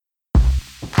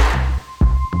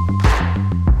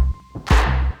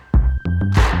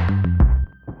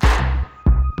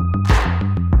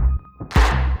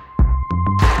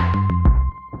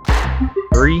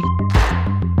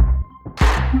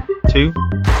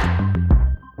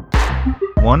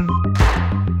One.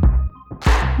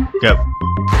 Go.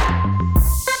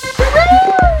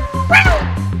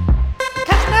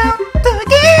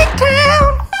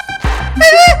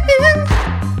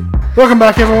 Welcome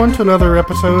back, everyone, to another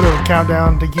episode of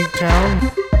Countdown to Geek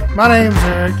Town. My name's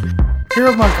Eric. Here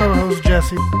with my co-host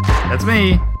Jesse. That's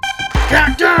me.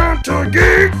 Countdown to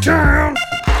Geek Town.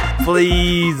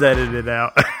 Please edit it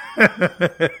out.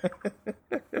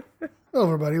 Hello,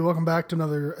 everybody. Welcome back to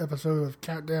another episode of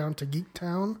Countdown to Geek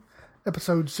Town,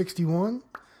 episode 61.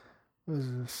 This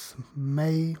is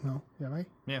May.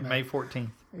 Yeah, May 14th.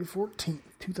 May 14th,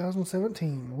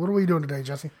 2017. What are we doing today,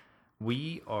 Jesse?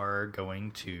 We are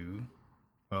going to,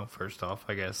 well, first off,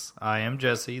 I guess, I am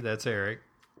Jesse. That's Eric.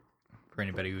 For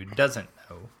anybody who doesn't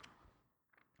know.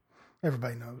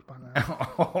 Everybody knows by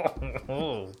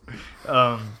now.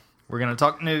 We're going to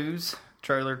talk news,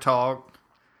 trailer talk.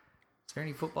 Is there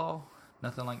any football?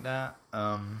 Nothing like that?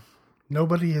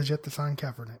 Nobody has yet to sign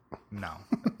Kaepernick. No.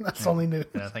 That's only news.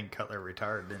 And I think Cutler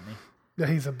retired, didn't he? Yeah,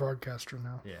 he's a broadcaster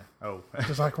now. Yeah. Oh.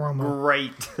 Just like Romo.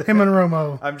 Great. Him and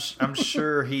Romo. I'm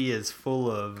sure he is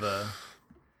full of,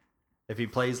 if he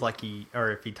plays like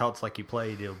if he talks like he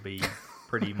played, he'll be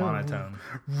pretty monotone.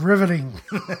 Riveting.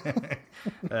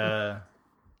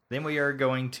 Then we are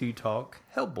going to talk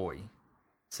Hellboy,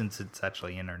 since it's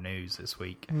actually in our news this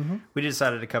week. Mm-hmm. We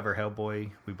decided to cover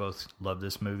Hellboy. We both love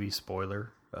this movie,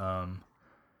 spoiler.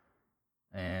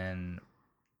 And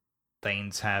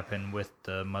things happened with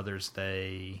the Mother's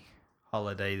Day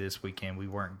holiday this weekend. We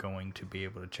weren't going to be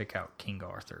able to check out King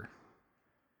Arthur,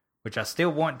 which I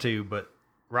still want to, but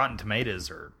Rotten Tomatoes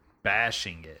are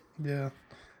bashing it. Yeah.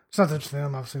 It's not just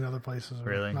them. I've seen other places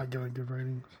Really? Not giving good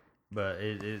ratings. But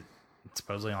it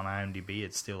supposedly on IMDb,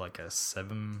 it's still like a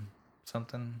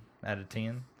 7-something out of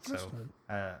 10. That's So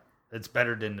it's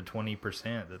better than the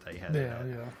 20% that they had.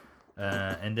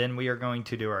 Yeah. And then we are going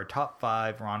to do our top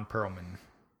 5 Ron Perlman.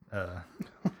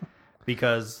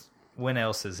 Because when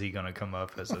else is he going to come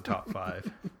up as a top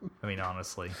 5? I mean,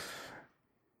 honestly.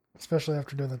 Especially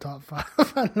after doing the top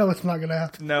 5. I know it's not going to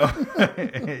happen. No.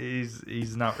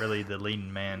 he's not really the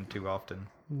leading man too often.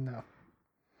 No.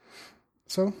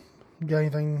 So, you got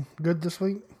anything good this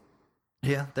week?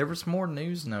 Yeah, there was more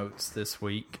news notes this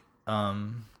week.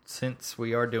 Since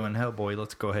we are doing Hellboy,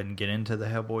 let's go ahead and get into the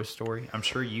Hellboy story. I'm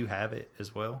sure you have it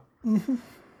as well. Mm-hmm.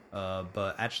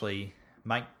 But actually,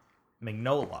 Mike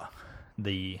Mignola,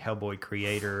 the Hellboy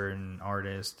creator and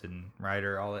artist and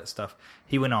writer, all that stuff,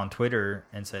 he went on Twitter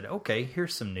and said, okay,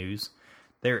 here's some news.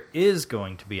 There is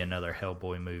going to be another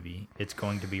Hellboy movie. It's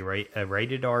going to be a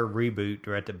rated R reboot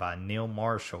directed by Neil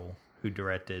Marshall, who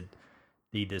directed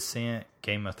The Descent,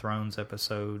 Game of Thrones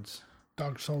episodes.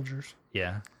 Dog Soldiers.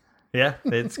 Yeah. Yeah,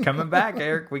 it's coming back,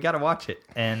 Eric. We got to watch it.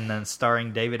 And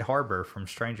starring David Harbour from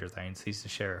Stranger Things. He's the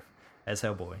sheriff as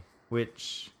Hellboy,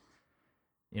 which,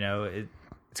 you know,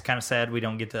 it's kind of sad we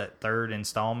don't get that third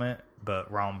installment,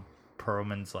 but Ron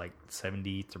Perlman's like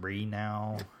 73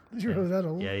 now. Is he really that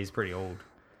old? Yeah, he's pretty old.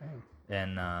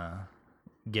 Damn. And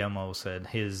Guillermo said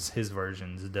his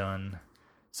version's done.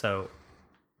 So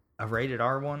a rated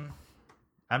R one,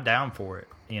 I'm down for it.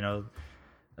 You know,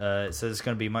 it says it's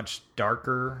going to be much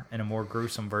darker and a more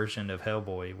gruesome version of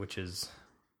Hellboy, which is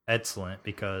excellent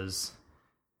because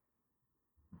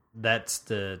that's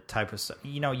the type of stuff.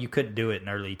 You know, you couldn't do it in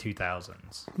early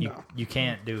 2000s. You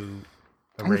can't do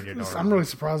a rated R. I'm really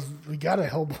surprised we got a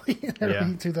Hellboy in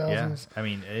early 2000s. Yeah. I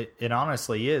mean, it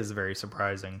honestly is very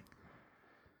surprising.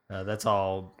 That's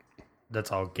all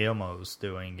Guillermo's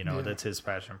doing. You know, That's his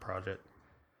passion project.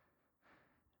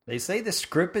 They say the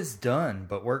script is done,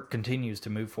 but work continues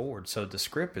to move forward. So the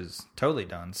script is totally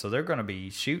done. So they're going to be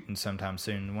shooting sometime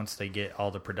soon once they get all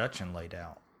the production laid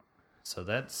out. So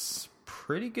that's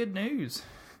pretty good news.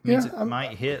 Means it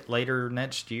might hit later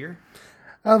next year.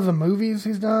 Out of the movies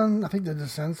he's done, I think The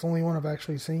Descent's the only one I've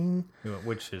actually seen.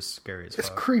 Which is scary as fuck. It's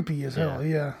fuck. creepy as hell,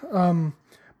 yeah.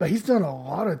 But he's done a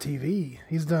lot of TV.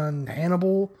 He's done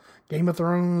Hannibal, Game of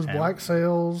Thrones, Black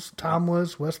Sails,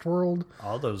 Timeless, Westworld.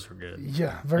 All those were good.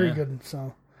 Yeah, very good.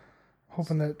 So,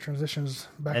 hoping that transitions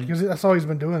back. Because that's all he's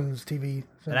been doing is TV.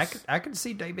 And I could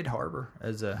see David Harbour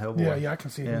as a Hellboy. Yeah, I can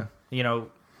see him. You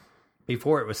know,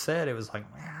 before it was said, it was like,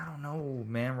 man, I don't know,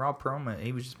 man, Rob Perlman,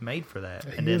 he was just made for that.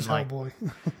 Yeah, and he then is Hellboy.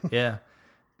 Yeah,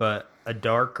 but a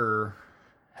darker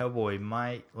Hellboy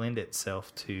might lend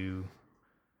itself to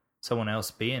someone else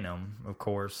being him, of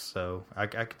course. So I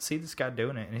could see this guy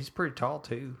doing it, and he's pretty tall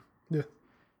too. Yeah,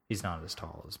 he's not as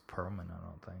tall as Perlman, I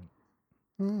don't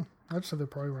think. I'd say they're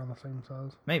probably around the same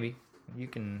size. Maybe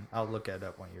I'll look it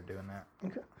up when you're doing that.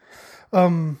 Okay.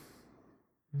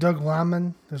 Doug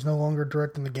Liman is no longer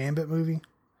directing the Gambit movie.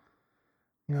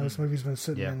 You know, this movie's been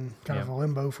sitting in kind of a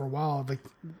limbo for a while.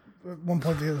 At one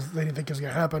point, they didn't think it was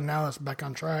going to happen. Now it's back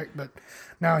on track, but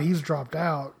now he's dropped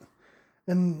out.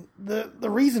 And the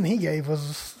reason he gave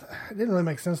was, it didn't really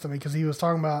make sense to me, because he was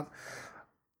talking about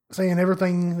saying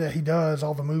everything that he does,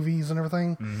 all the movies and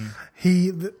everything,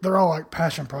 they're all like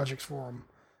passion projects for him.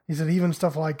 He said even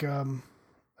stuff like Born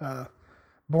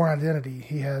Identity,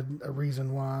 he had a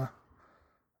reason why.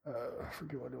 I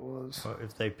forget what it was. Well,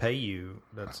 if they pay you,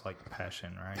 that's like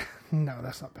passion, right? No,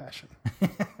 that's not passion.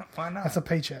 Why not? That's a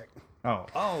paycheck.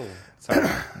 Oh, sorry.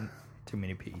 Too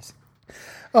many P's.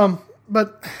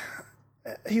 But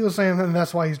he was saying that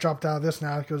that's why he's dropped out of this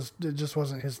now, because it just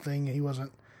wasn't his thing. He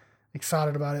wasn't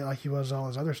excited about it like he was all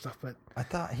his other stuff. But I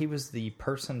thought he was the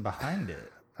person behind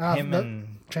it. Him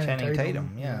and Channing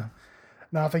Tatum. Yeah.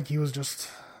 No, I think he was just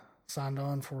signed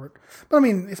on for it. But I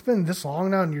mean, it's been this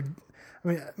long now, and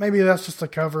maybe that's just a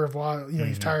cover of why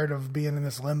he's tired of being in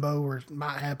this limbo where it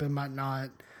might happen, might not.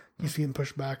 He's getting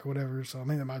pushed back or whatever. So I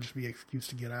mean, that might just be an excuse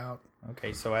to get out.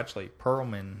 Okay, so actually,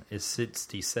 Perlman is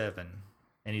 67,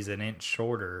 and he's an inch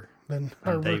shorter than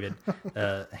David.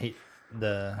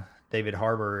 David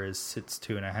Harbour is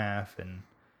 6'2.5", and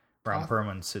Ron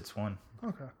Perlman 6'1".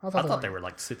 Okay, I thought they were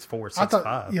like 6'4",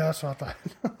 6'5". Yeah, that's what I thought.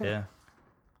 Yeah.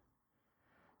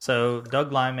 So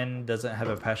Doug Liman doesn't have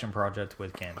a passion project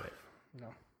with Gambit. No.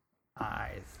 I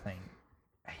think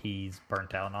he's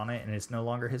burnt out on it, and it's no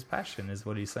longer his passion, is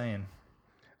what he's saying.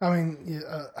 I mean,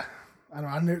 I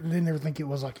don't know. I didn't ever think it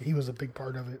was like he was a big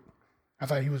part of it. I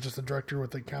thought he was just a director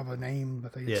with a kind of a name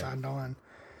that they had signed on.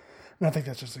 And I think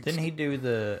that's just... Didn't he do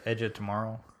the Edge of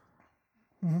Tomorrow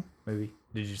movie?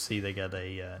 Did you see they got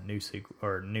a new sequel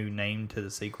or new name to the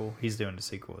sequel? He's doing the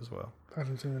sequel as well. I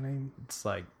didn't see the name. It's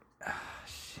like,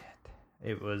 shit.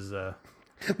 It was...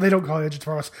 They don't call it Edge of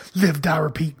Tomorrow. It's Live, Die,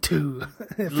 Repeat 2.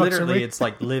 Literally, it's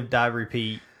like Live, Die,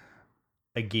 Repeat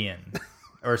again.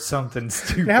 Or something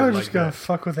stupid. Now they're just going to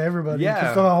fuck with everybody. Yeah.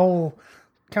 Just the whole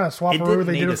kind of swap over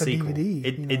they did with the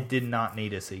DVD. It did not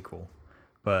need a sequel.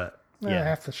 But, yeah.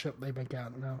 Half the shit they make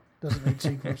out now doesn't need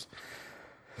sequels.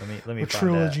 Let me or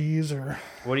trilogies or...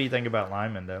 What do you think about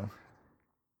Lyman, though?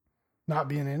 Not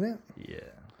being in it? Yeah.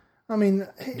 I mean,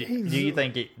 do you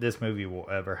think this movie will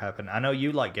ever happen? I know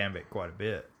you like Gambit quite a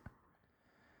bit.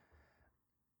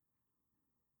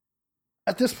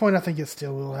 At this point, I think it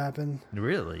still will happen.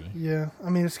 Really? Yeah. I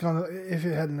mean, it's gonna. If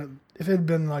it had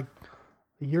been like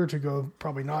a year or two ago,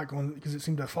 probably not going, because it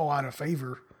seemed to fall out of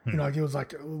favor. Like it was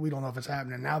like, we don't know if it's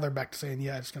happening. Now they're back to saying,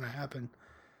 yeah, it's going to happen.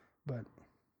 But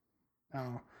I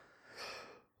don't know.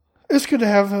 It's good to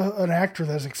have an actor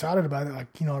that's excited about it, like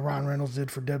Ryan Reynolds did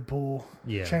for Deadpool.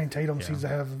 Yeah. Channing Tatum seems to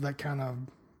have that kind of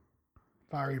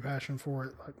fiery passion for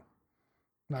it. Like,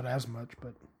 not as much,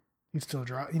 but he's still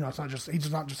dry. It's not just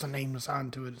he's not just a name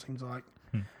assigned to it. It seems like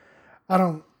I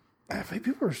don't. I think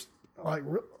people are like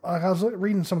I was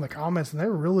reading some of the comments, and they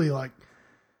were really like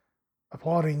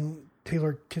applauding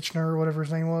Taylor Kitchener or whatever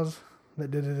his name was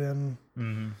that did it in.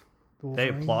 They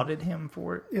applauded him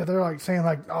for it? Yeah, they're like saying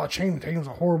like, "Oh, Channing Tatum's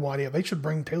a horrible idea. They should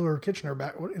bring Taylor Kitchener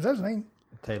back." What is that his name?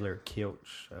 Taylor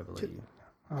Kilch, I believe.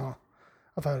 Oh,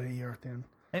 I thought it was at the end.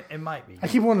 It might be. I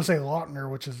keep wanting to say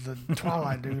Lautner, which is the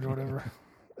Twilight dude or whatever.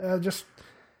 I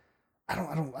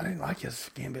didn't like his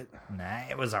Gambit. Nah,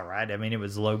 it was all right. I mean, it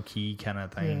was low key kind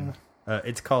of thing. Yeah.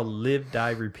 It's called Live,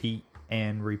 Die, Repeat,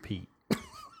 and Repeat.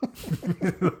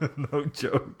 No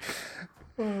joke.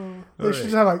 They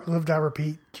should have like Live, Die,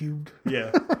 Repeat cubed.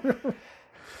 Yeah.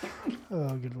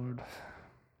 Oh, good Lord.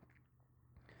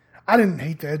 I didn't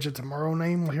hate the Edge of Tomorrow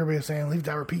name. Everybody was saying Live,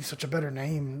 Die, Repeat, such a better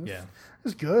name. Yeah.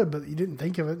 It's good, but you didn't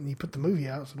think of it and you put the movie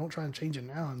out, so don't try and change it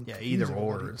now. Yeah, either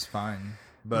or is fine.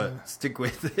 But stick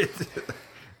with it.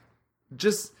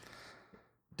 Just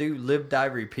do Live, Die,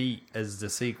 Repeat as the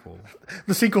sequel.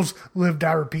 The sequel's Live,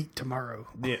 Die, Repeat tomorrow.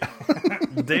 Yeah.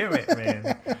 Damn it,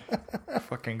 man.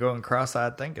 Fucking going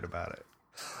cross-eyed thinking about it.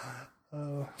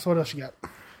 So what else you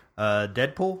got?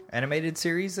 Deadpool animated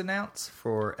series announced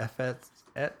for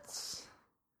FX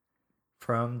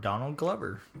from Donald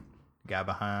Glover, guy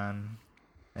behind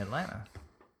Atlanta.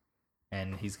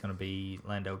 And he's going to be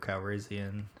Lando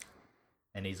Calrissian.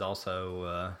 And he's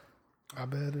also...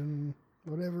 Abed and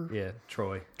whatever. Yeah,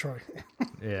 Troy.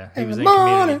 Yeah, he in was in morning.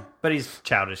 Community. But he's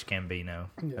Childish Gambino.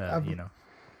 Yeah,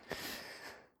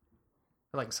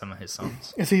 I like some of his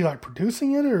songs. Is he like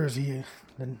producing it, or is he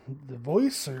the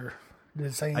voice, or did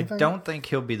it say anything? I don't think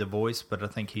he'll be the voice, but I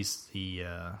think he's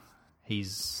the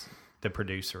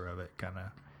producer of it. Kind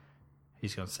of,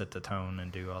 he's going to set the tone and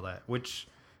do all that, which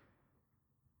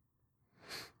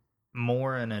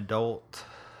more an adult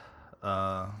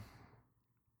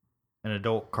an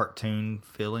adult cartoon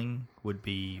feeling would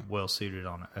be well suited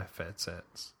on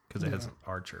FXX because it has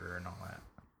Archer and all that.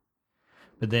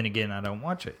 But then again, I don't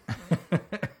watch it.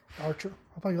 Archer?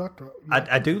 I thought you liked it.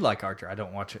 I do like Archer. I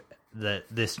don't watch it.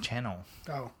 This channel.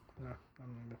 Oh, no.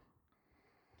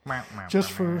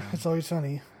 Just for It's Always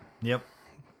Sunny. Yep.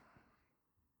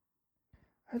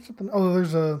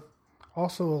 There's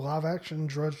also a live action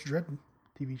Judge Dredd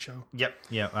TV show. Yep,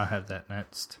 I have that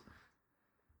next.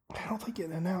 I don't think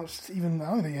it announced even.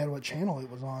 I don't think it had what channel it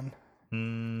was on.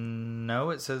 No,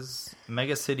 it says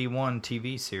Mega City 1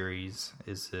 TV series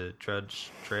is the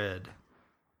Judge Dredd.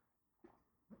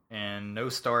 And no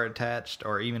star attached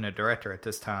or even a director at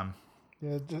this time.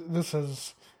 Yeah, this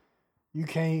is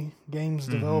UK games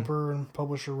developer and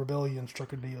publisher Rebellion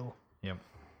struck a deal. Yep.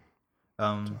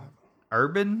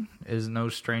 Urban is no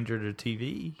stranger to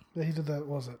TV. Yeah, he did that,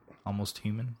 was it? Almost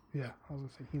Human. Yeah, I was going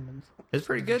to say Humans. It's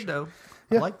pretty good, though.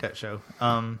 Yeah. I like that show.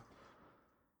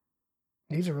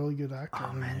 He's a really good actor.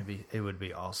 Oh, man, it would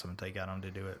be awesome if they got him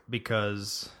to do it.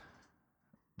 Because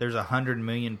there's 100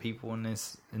 million people in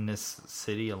this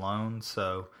city alone,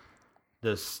 so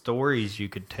the stories you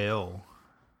could tell,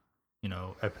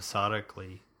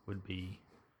 episodically would be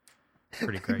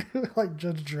pretty great. Like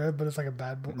Judge Dredd, but it's like a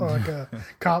bad boy, like a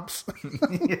cops.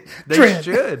 They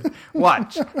should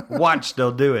watch.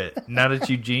 They'll do it. Now that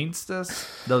you jinxed us,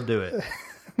 they'll do it.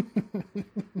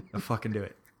 They'll fucking do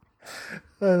it.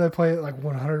 They play it like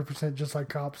 100% just like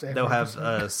cops. They'll have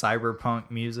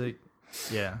cyberpunk music.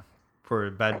 Yeah. For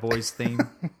a Bad Boys theme.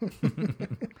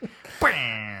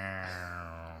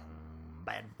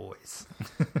 Bad Boys.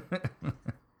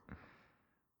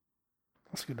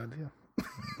 That's a good idea.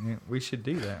 Yeah, we should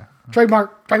do that.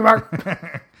 Trademark.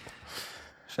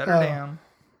 Shut her down.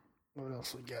 What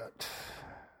else we got?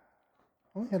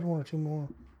 I only had one or two more.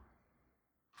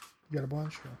 You got a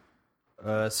bunch?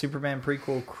 Superman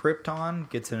prequel Krypton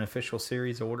gets an official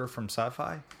series order from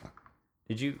Sci-Fi.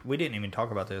 We didn't even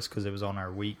talk about this because it was on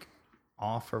our week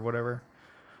off or whatever.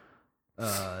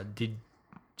 Did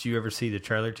you ever see the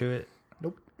trailer to it?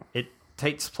 Nope. It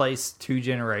takes place 2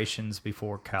 generations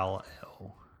before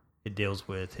Kal-El. It deals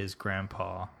with his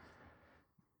grandpa.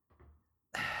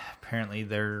 Apparently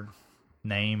their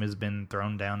name has been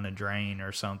thrown down the drain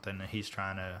or something, and he's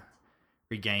trying to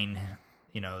regain,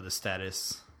 the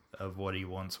status of what he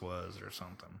once was or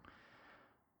something.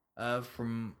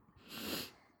 From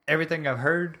everything I've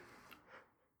heard,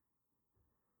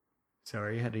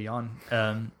 sorry, I had to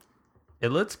yawn. It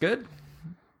looks good.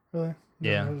 Really?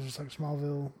 Yeah. It was just like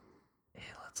Smallville. It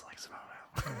looks like Smallville.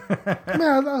 I mean,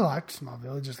 I liked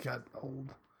Smallville. It just got old.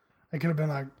 It could have been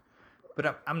like...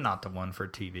 But I'm not the one for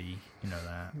TV. You know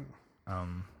that.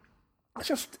 It's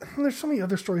just, there's so many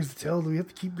other stories to tell. We have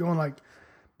to keep going like,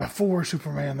 before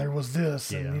Superman, there was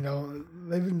this. And,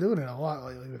 they've been doing it a lot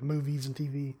lately with movies and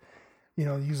TV.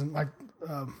 Using like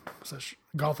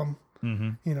Gotham.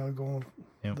 Mm-hmm. Going...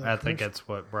 Yeah, I think that's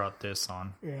what brought this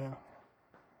on. Yeah.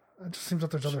 It just seems like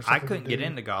there's other stuff I couldn't get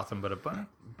into Gotham, but a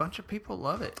bunch of people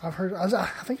love it. I've heard... I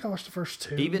think I watched the first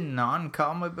 2. Even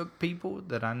non-comic book people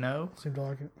that I know seem to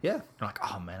like it. Yeah. They're like,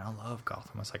 oh, man, I love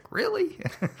Gotham. I was like, really?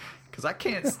 Because I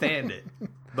can't stand it.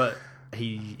 But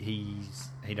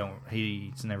he's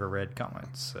never read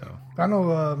comics, so... I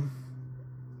know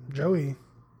Joey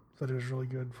said it was really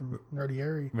good from Nerdy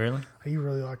Harry. Really? He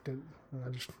really liked it. I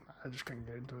just couldn't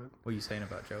get into it. What are you saying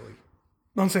about Joey?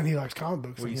 I'm saying he likes comic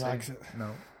books and he likes it.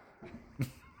 No.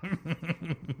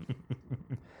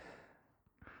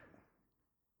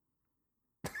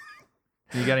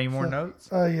 You got any more notes?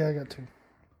 Yeah, I got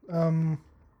 2.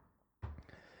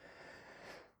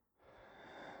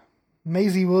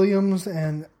 Maisie Williams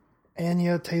and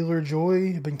Anya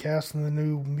Taylor-Joy have been cast in the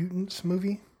new Mutants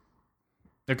movie.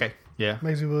 Okay, yeah.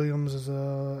 Maisie Williams is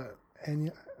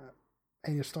Anya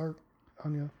Stark.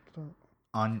 Anya,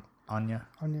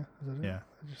 is that it? Yeah.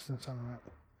 That just didn't sound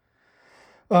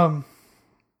right.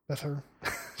 That's her.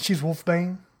 She's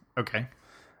Wolfbane. Okay.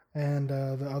 And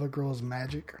the other girl is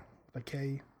Magic, with a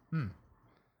K.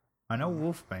 I know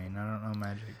Wolfbane. I don't know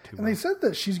Magic too well. And they said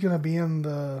that she's going to be in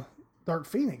the Dark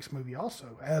Phoenix movie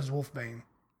also, as Wolfbane.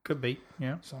 Could be,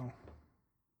 yeah. So,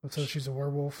 it says she's a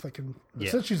werewolf. It Yeah.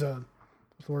 says she's what's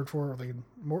the word for it? They can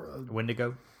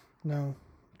Wendigo? No.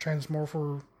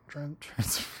 Transmorpher.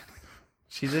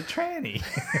 She's a tranny.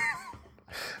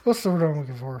 What's the word I'm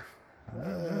looking for?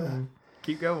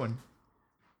 Keep going.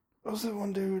 What was that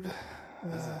one dude?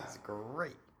 That's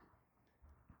great.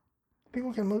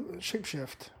 People can move,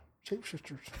 shapeshift.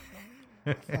 Shapeshifters.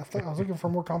 I was looking for a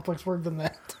more complex word than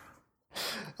that.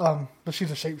 But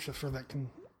she's a shapeshifter that can...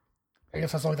 I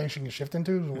guess that's the only thing she can shift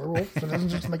into is a werewolf. So it doesn't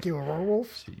just make you a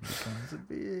werewolf. She becomes a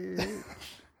bitch.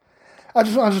 I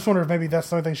just wonder if maybe that's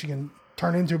the only thing she can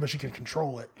turn into, but she can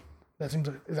control it. That seems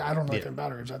like, I don't know anything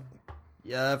about her. Is that...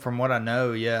 Yeah, from what I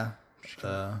know, yeah.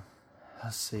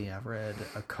 Let's see, I've read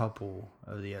a couple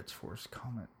of the X-Force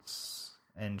comics,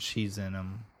 and she's in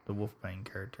them, the Wolfbane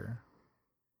character.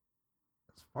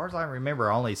 As far as I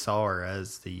remember, I only saw her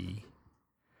as the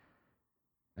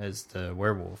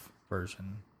werewolf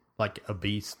version, like a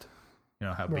beast. You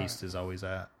know how Beast is always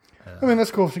at. I mean, that's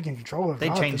cool if she can control it.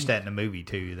 They changed that in the movie,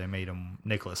 too. They made him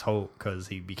Nicholas Hoult because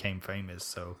he became famous,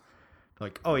 so...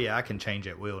 Like, oh yeah, I can change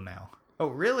at will now. Oh,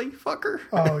 really, fucker?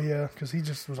 Oh yeah, because he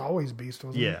just was always Beast,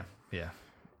 wasn't he? Yeah.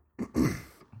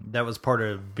 That was part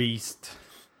of Beast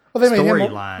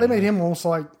storyline. They made him almost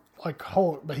like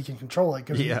Hulk, but he can control it.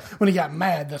 Because when he got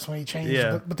mad, that's when he changed.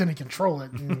 Yeah. But then he control it.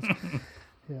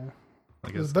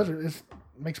 It was better. It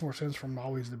makes more sense from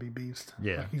always to be Beast.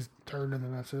 Yeah, like he's turned and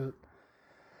then that's it.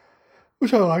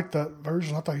 Which I liked that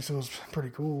version. I thought he was pretty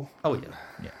cool. Oh yeah.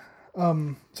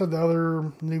 So the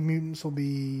other New Mutants will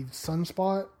be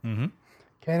Sunspot,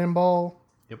 Cannonball,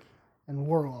 and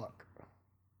Warlock.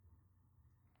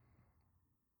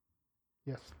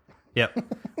 Yes. Yep.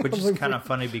 Which is kind of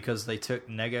funny because they took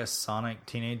Negasonic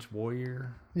Teenage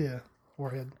Warrior. Yeah.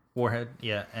 Warhead.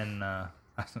 Yeah, and I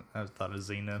thought of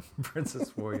Xena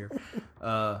Princess Warrior.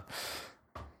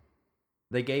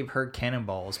 They gave her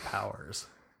Cannonball's powers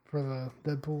for the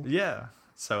Deadpool. Yeah.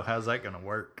 So how's that going to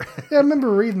work? Yeah, I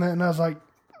remember reading that, and I was like,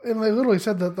 and they literally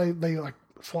said that they like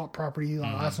swap property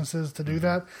licenses to do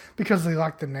that because they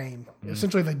like the name.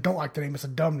 Essentially, they don't like the name; it's a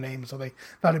dumb name, so they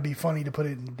thought it'd be funny to put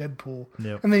it in Deadpool.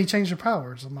 Yep. And then he changed her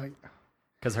powers. I'm like,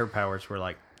 because her powers were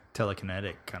like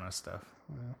telekinetic kind of stuff.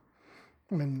 Yeah.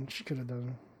 I mean, she could have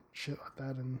done shit like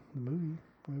that in the movie.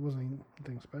 It wasn't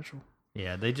anything special.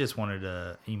 Yeah, they just wanted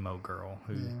a emo girl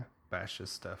who bashes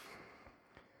stuff.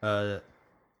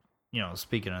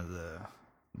 Speaking of the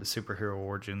superhero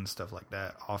origin, stuff like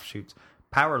that, offshoots,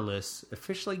 Powerless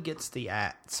officially gets the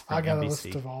axe from I got NBC. A list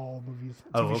of all movies.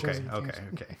 Oh,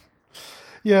 okay.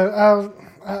 Yeah,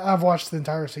 I've watched the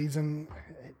entire season.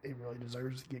 It really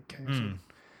deserves to get canceled.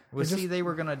 Well, they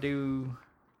were going to do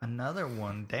another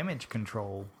one, Damage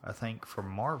Control, I think, for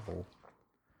Marvel.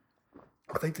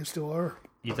 I think they still are.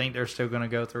 You think they're still going to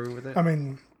go through with it? I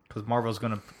mean... Because Marvel's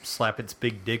going to slap its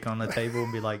big dick on the table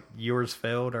and be like, yours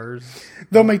failed, ours...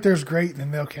 They'll make theirs great, and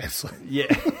then they'll cancel it. Yeah,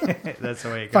 that's the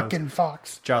way it goes. Fucking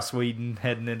Fox. Joss Whedon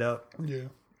heading it up. Yeah.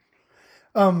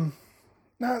 Now,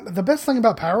 the best thing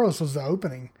about Powerless was the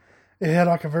opening. It had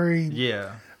like a very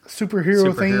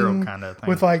superhero theme kind of thing.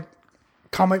 With like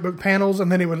comic book panels, and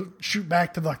then it would shoot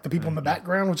back to like the people in the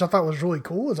background, which I thought was really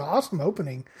cool. It was an awesome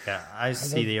opening. Yeah, I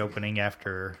see the opening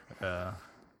after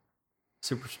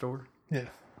Superstore.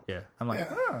 Yeah, I'm like,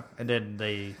 and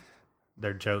then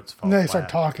their jokes fall. And then they flat.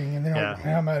 start talking, and they're like,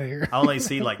 I'm out of here. I only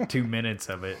see like 2 minutes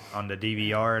of it on the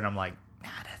DVR, and I'm like, nah,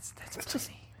 that's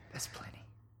plenty. That's plenty.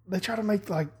 They try to make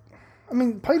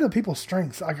play to people's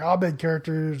strengths. Like Abed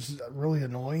character is really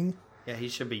annoying. Yeah, he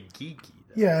should be geeky.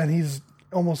 Though. Yeah, and he's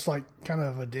almost like kind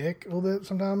of a dick a little bit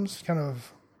sometimes, kind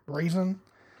of brazen.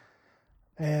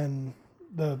 And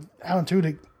the Alan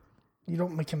Tudyk, you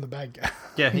don't make him the bad guy.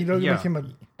 Yeah, you don't make him a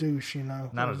douche,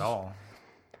 Not at all.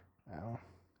 No.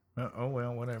 Oh,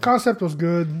 well, whatever. Concept was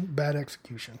good, bad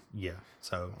execution. Yeah,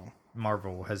 so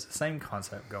Marvel has the same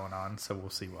concept going on, so we'll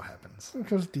see what happens.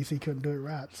 Because DC couldn't do it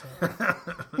right.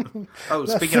 So.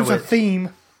 Speaking of which, a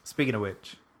theme. Speaking of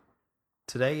which,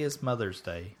 today is Mother's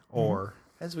Day, or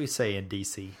as we say in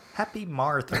DC, Happy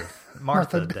Martha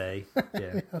Day.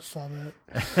 Yeah, I saw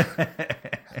that.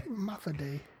 Martha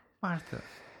Day. Martha.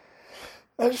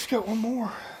 I just got one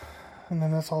more, and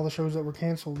then that's all the shows that were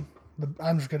canceled.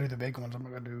 I'm just gonna do the big ones. I'm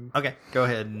not gonna do. Okay, go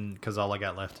ahead, because all I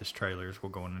got left is trailers.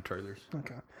 We'll go into trailers.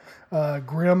 Okay.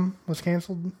 Grimm was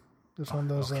canceled. It's one of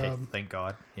those. Okay, thank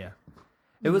God. Yeah,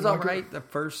 it was all right. The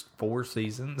first 4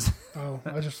 seasons. Oh,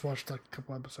 I just watched like a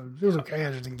couple episodes. It was okay.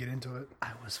 I just didn't get into it.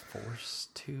 I was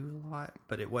forced to a lot,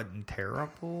 but it wasn't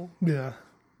terrible. Yeah,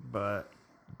 but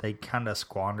they kind of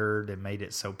squandered and made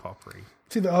it soap opera-y.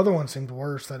 See, the other one seemed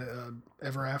worse. That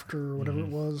Ever After or whatever it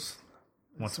was.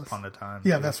 Once Upon a Time.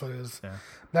 Yeah, that's what it is. Yeah.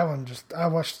 That one just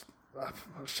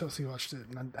Chelsea watched it,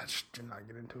 and I just did not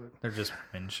get into it. They're just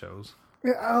men's shows.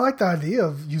 Yeah, I like the idea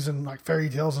of using like fairy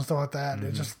tales and stuff like that.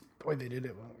 It just the way they did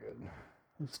it wasn't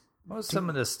good. Some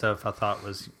of this stuff I thought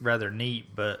was rather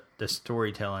neat, but the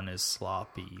storytelling is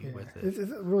sloppy with it.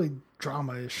 It's really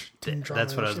drama-ish.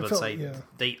 That's what I was about to say. Yeah.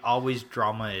 They always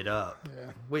drama it up,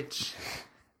 which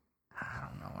I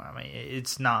don't know. I mean,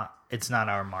 it's not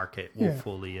our market. We'll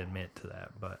fully admit to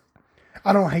that, but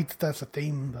I don't hate that that's a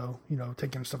theme, though.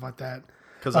 Taking stuff like that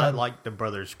because I like the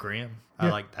Brothers Grimm. I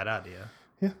like that idea.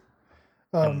 Yeah,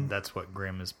 And that's what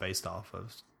Grimm is based off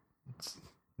of. It's,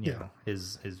 you know,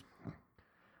 his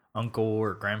uncle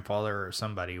or grandfather or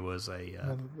somebody was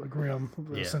a Grimm.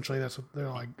 Essentially, that's what they're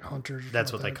like, hunters.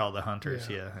 That's what they call the hunters,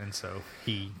 and so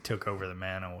he took over the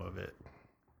mantle of it.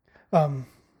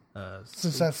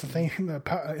 Since that's the thing,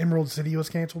 Emerald City was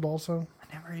canceled also.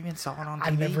 I never even saw it on TV. I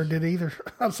never did either.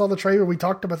 I saw the trailer. We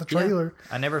talked about the trailer.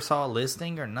 I never saw a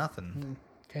listing or nothing.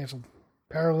 Canceled.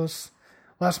 Perilous.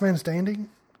 Last Man Standing.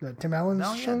 The Tim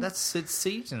Allen's show? That's its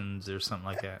seasons or something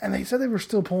like that. And they said they were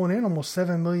still pulling in almost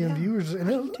 7 million viewers. And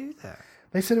how do you do that?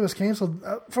 They said it was canceled.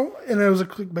 And it was a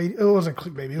clickbait. It wasn't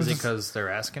clickbait. Is it because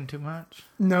they're asking too much?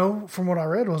 No, from what I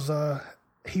read was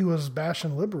he was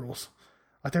bashing liberals.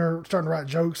 Like they were starting to write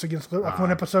jokes against liberals. Like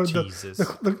one episode,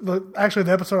 actually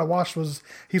the episode I watched was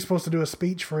he's supposed to do a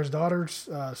speech for his daughter's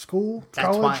school, That's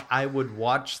college. why I would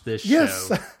watch this show.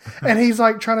 Yes, and he's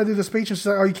like trying to do the speech and she's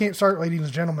like, "Oh, you can't start, ladies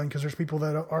and gentlemen, because there's people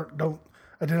that don't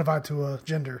identify to a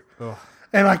gender." Ugh.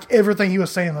 And like everything he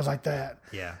was saying was like that.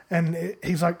 Yeah, and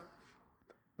he's like,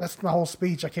 "That's my whole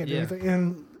speech. I can't do anything."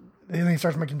 And then he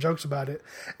starts making jokes about it.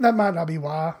 And that might not be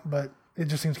why, but it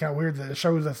just seems kind of weird that it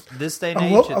shows us this day and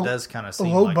age. It does kind of seem a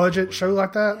low like budget show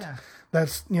like that. Yeah.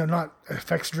 That's not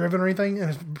effects driven or anything, and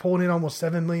it's pulling in almost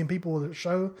 7 million people with the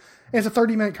show. And it's a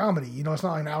 30-minute comedy. It's not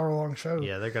like an hour-long show.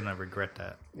 Yeah, they're gonna regret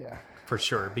that. Yeah, for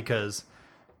sure. Because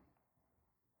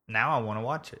now I want to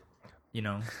watch it.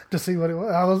 To see what it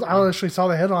was. I actually saw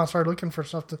the headline. I started looking for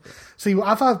stuff to see.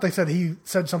 I thought they said he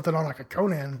said something on like a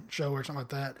Conan show or something like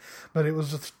that, but it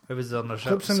was just on the show.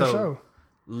 Clips in the show.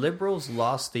 Liberals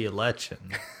lost the election,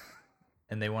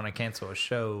 and they want to cancel a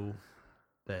show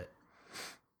that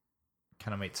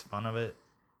kind of makes fun of it.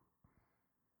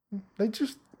 They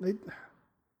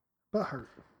butt hurt.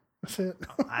 That's it.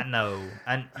 I know,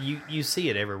 and you see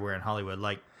it everywhere in Hollywood.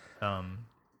 Like, my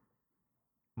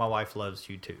wife loves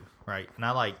U2, right? And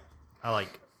I like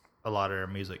a lot of their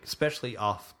music, especially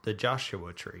off the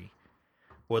Joshua Tree.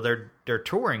 Well, they're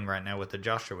touring right now with the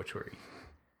Joshua Tree.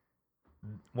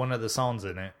 One of the songs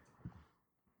in it,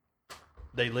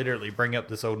 they literally bring up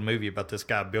this old movie about this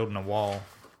guy building a wall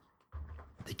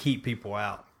to keep people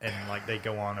out, and like they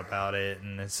go on about it,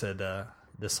 and it said the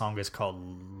song is called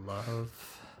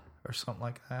Love or something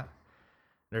like that.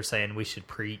 They're saying we should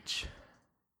preach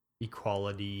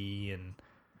equality and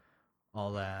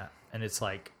all that, and it's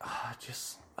like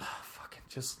just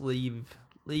leave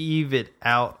it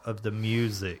out of the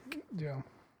music. Yeah.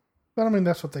 But I mean,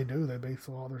 that's what they do. They base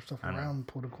all their stuff around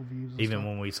political views. Even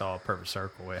when we saw A Perfect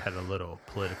Circle, it had a little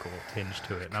political tinge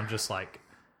to it. And I'm just like,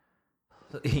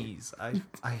 please,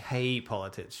 I hate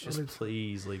politics. Just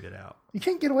please leave it out. You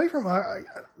can't get away from it.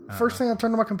 First thing I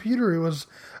turned on my computer, it was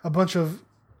a bunch of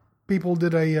people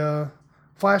did a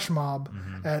flash mob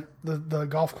at the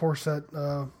golf course at,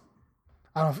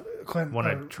 I don't know if Clinton... One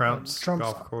of Trump's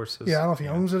golf courses. Yeah, I don't know if he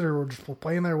owns it or just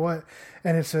playing there or what.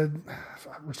 And it said,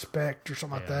 respect or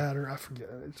something like that, or I forget.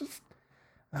 It's just,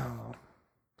 I don't know.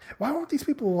 Why weren't these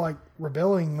people like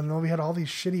rebelling when we had all these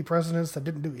shitty presidents that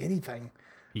didn't do anything?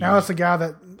 Yeah. Now it's the guy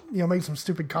that, made some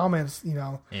stupid comments,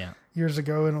 years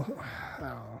ago. And I don't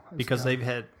know. Because they've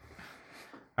had...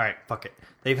 All right, fuck it.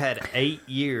 They've had 8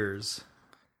 years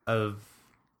of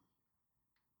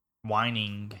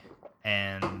whining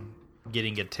and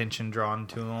getting attention drawn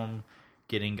to them,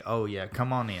 oh yeah,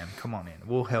 come on in,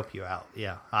 we'll help you out.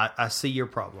 Yeah, I see your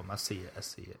problem, I see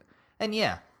it. And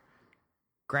yeah,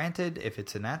 granted, if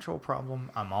it's a natural problem,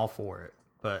 I'm all for it,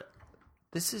 but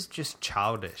this is just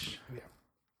childish. Yeah.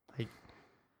 Like,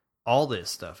 all this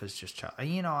stuff is just childish.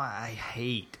 I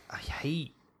hate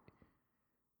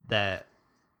that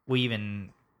we even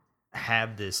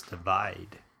have this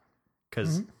divide,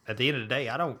 because at the end of the day,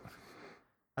 I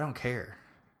don't care.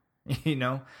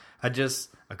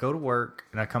 I go to work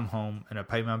and I come home and I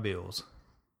pay my bills.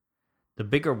 The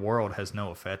bigger world has no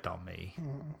effect on me,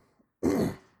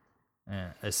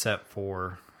 except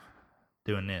for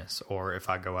doing this, or if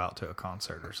I go out to a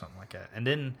concert or something like that. And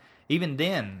then, even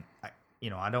then,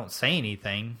 I don't say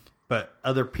anything, but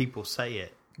other people say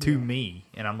it to me,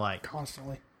 and I'm like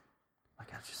constantly, like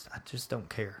I just don't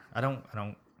care.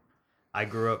 I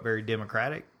grew up very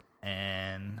democratic,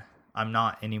 and I'm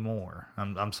not anymore.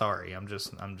 I'm sorry. I'm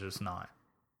just not.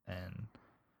 And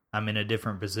I'm in a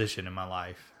different position in my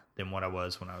life than what I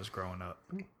was when I was growing up.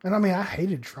 And I mean, I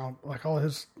hated Trump, like all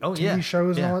his TV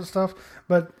shows and all that stuff.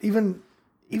 But even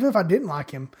if I didn't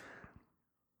like him,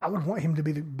 I would want him to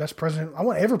be the best president. I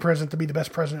want every president to be the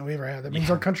best president we ever had. That means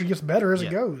our country gets better as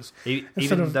it goes.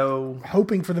 Instead of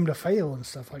hoping for them to fail and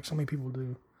stuff like so many people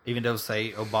do. Even though,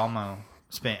 say, Obama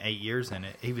spent 8 years in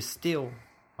it, he was still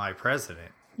my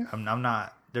president. Yeah. I'm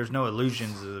not there's no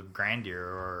illusions of grandeur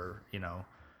or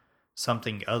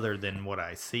something other than what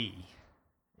I see.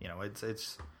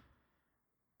 It's.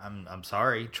 I'm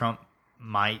sorry, Trump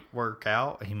might work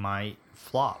out. He might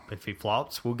flop. If he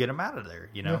flops, we'll get him out of there.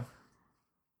 Yeah.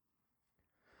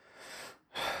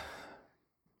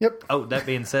 Yep. Oh, that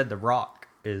being said, The Rock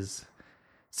is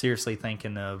seriously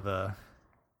thinking of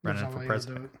running for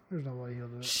president. There's no way he'll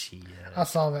do it. Shit. I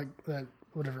saw that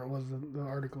whatever it was, the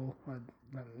article.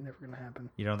 That's never going to happen.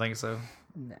 You don't think so?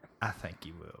 No. I think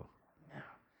you will. No.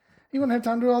 He wouldn't have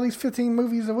time to do all these 15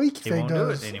 movies a week. He won't do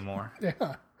it anymore.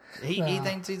 Yeah. He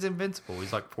thinks he's invincible.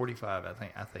 He's like 45.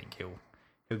 I think he'll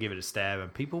give it a stab,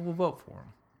 and people will vote for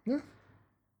him. Yeah.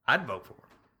 I'd vote for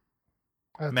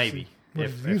him. Maybe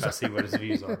if I see what his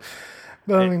views are.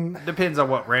 But it depends on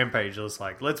what Rampage looks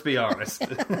like. Let's be honest.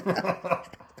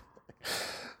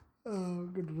 Oh,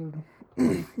 good.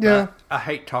 Yeah. I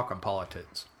hate talking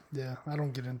politics. Yeah, I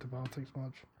don't get into politics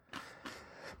much.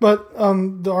 But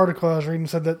the article I was reading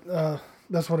said that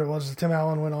that's what it was. Tim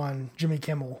Allen went on Jimmy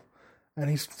Kimmel, and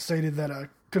he stated that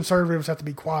conservatives have to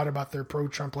be quiet about their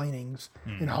pro-Trump leanings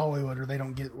in Hollywood, or they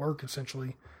don't get work,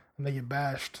 essentially, and they get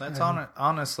bashed. That's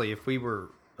honestly, if we were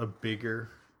a bigger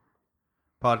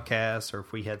podcast, or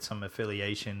if we had some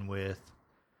affiliation with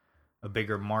a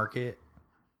bigger market,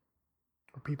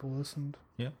 or people listened,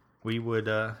 we would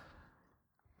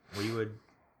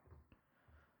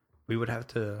have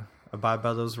to abide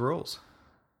by those rules.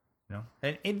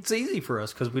 And it's easy for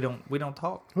us because we don't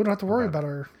talk. We don't have to worry about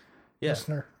our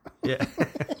listener. Yeah,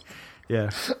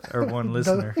 yeah, our one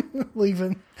listener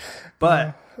leaving.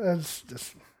 But it's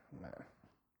just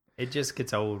it just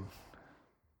gets old.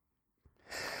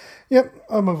 Yep,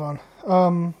 I'll move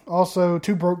on. Also,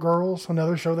 Two Broke Girls,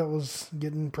 another show that was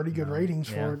getting pretty good ratings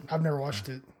for it. I've never watched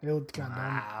it. It looked kind of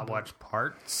dumb. I watched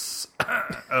parts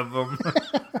of them.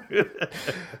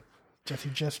 Jesse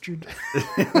gestured.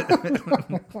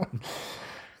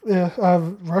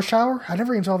 Rush Hour? I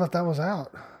never even saw that was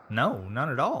out. No, not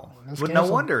at all. But no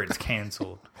wonder it's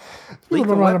canceled.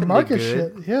 Lethal Weapon market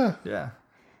shit. Yeah. Yeah.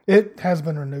 It has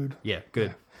been renewed. Yeah,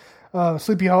 good. Yeah.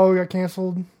 Sleepy Hollow got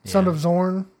canceled. Son of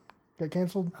Zorn got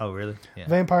canceled. Oh, really? Yeah.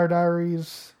 Vampire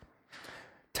Diaries.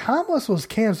 Timeless was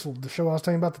canceled, the show I was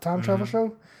telling you about, the time travel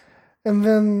show. And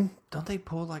then... Don't they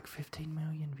pull like 15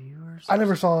 million viewers? I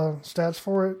never saw stats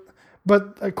for it.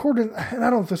 But according... And I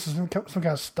don't know if this is some kind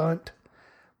of stunt,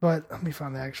 but let me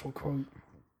find the actual quote.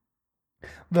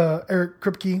 The Eric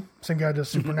Kripke, same guy does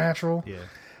Supernatural. Yeah.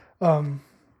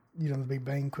 The Big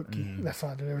Bang Kripke. That's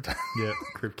what I do every time. Yeah,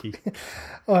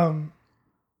 Kripke.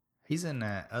 He's in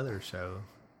that other show,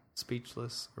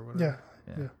 Speechless or whatever.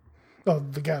 Yeah. Oh,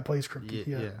 the guy that plays Kripke.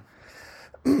 Yeah.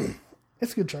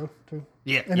 It's a good show too.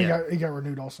 Yeah. And he got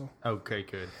renewed also. Okay,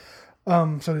 good.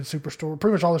 So did Superstore.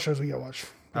 Pretty much all the shows we got watched.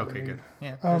 Okay, good.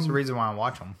 Yeah, that's the reason why I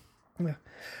watch them.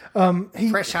 Yeah.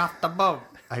 Fresh off the boat.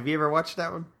 Have you ever watched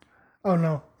that one? Oh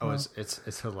no. Oh, no.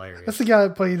 It's hilarious. That's the guy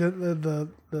that played the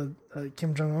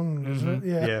Kim Jong Un, isn't it?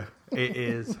 Yeah. Yeah. It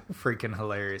is freaking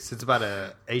hilarious. It's about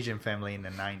an Asian family in the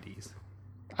 90s.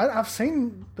 I've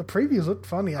seen the previews. Look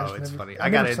funny. It's funny. I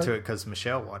got into it because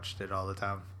Michelle watched it all the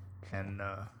time, and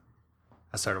I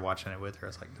started watching it with her. I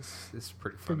was like, "This is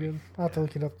pretty funny." Pretty good. I'll have to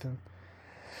look it up then.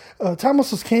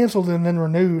 Timeless was canceled and then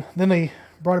renewed. Then they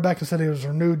brought it back and said it was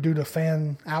renewed due to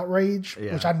fan outrage,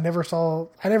 which I never saw.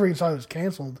 I never even saw it was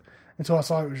canceled until I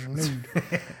saw it was renewed.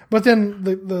 But then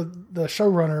the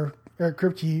showrunner Eric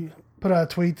Kripke put out a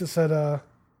tweet that said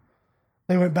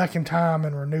they went back in time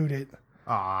and renewed it.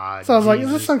 Aw, so I was like,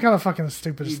 is this some kind of fucking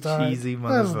stupid you stuff? Cheesy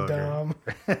That's motherfucker. dumb.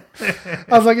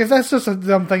 I was like, if that's just a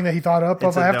dumb thing that he thought up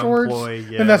of afterwards,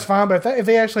 then that's fine. But if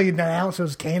they actually announced it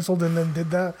was canceled and then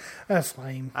did that, that's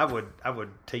lame. I would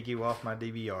take you off my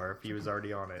DVR if you was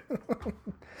already on it.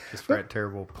 Just for that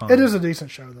terrible pun. It is a decent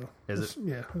show, though. Is it?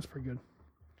 Yeah, it's pretty good.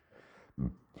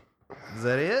 Is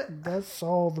that it? That's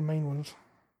all the main ones.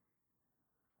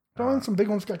 Some big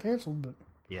ones got canceled, but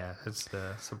yeah, it's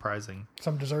surprising.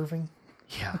 Some deserving.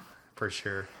 Yeah, for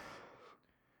sure.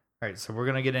 All right, so we're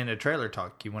going to get into trailer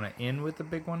talk. You want to end with the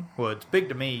big one? Well, it's big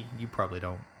to me. You probably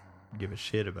don't give a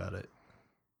shit about it.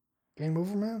 Game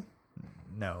Over, man?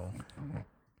 No.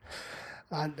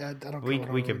 I don't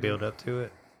We could build up to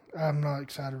it. I'm not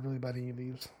excited really about any of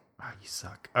these. Oh, you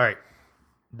suck. All right.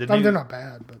 They're not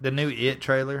bad, but... The new It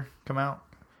trailer come out?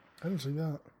 I didn't see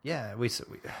that. Yeah,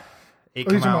 it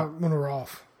come come out when we were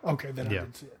off. Okay, then I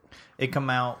didn't see it. It come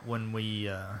out when we...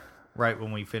 right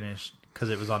when we finished, because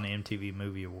it was on the MTV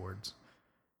Movie Awards,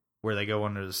 where they go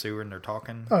under the sewer and they're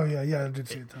talking. Oh, yeah, I did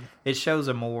see it then. It shows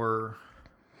a more,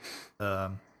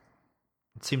 it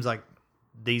seems like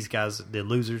these guys, the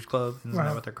Losers Club, isn't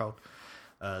that what they're called?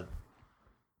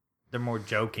 they're more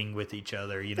joking with each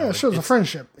other. You know, Yeah, it shows a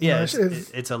friendship. Yeah,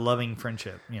 it's a loving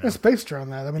friendship. You know, it's based around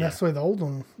that. I mean, that's the way the old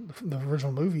one, the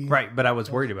original movie. Right, but I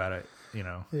was worried about it. You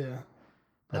know. Yeah.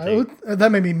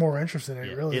 That made me more interested in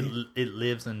it. Really, it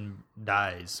lives and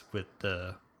dies with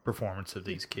the performance of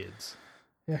these kids.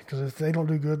 Yeah, because if they don't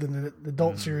do good, then the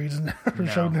adult series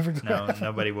show never. No,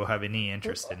 nobody will have any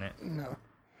interest in it. No.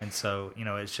 And so, you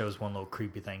know, it shows one little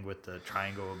creepy thing with the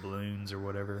triangle of balloons or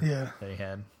whatever. They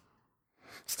had.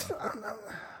 Still,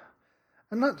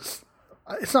 I'm not.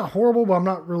 It's not horrible, but I'm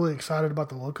not really excited about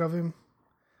the look of him.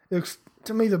 It looks,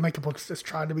 to me, the makeup looks just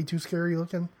trying to be too scary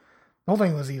looking. The whole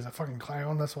thing was he's a fucking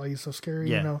clown. That's why he's so scary.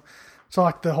 You know. So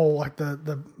like the whole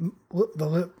the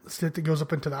lipstick that goes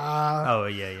up into the eye. Oh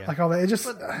yeah. Like all that. It just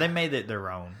they made it their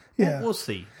own. Yeah, we'll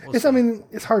see. I mean,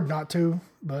 it's hard not to,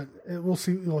 but we'll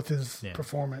see with his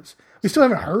performance. We still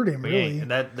haven't heard him really.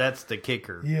 That's the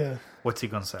kicker. Yeah. What's he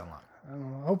gonna sound like? I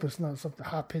don't know. I hope it's not something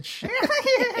high pitched.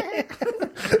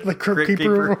 The Crypt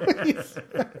Keeper voice.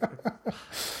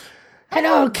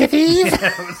 Hello, kitties.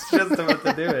 I was just about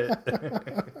to do it.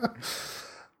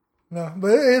 No,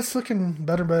 but it's looking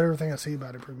better by everything I see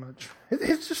about it, pretty much.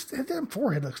 It's just, his damn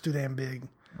forehead looks too damn big.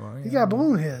 Well, yeah. He got a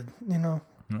balloon head, you know.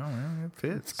 No, yeah, it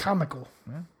fits. It's comical.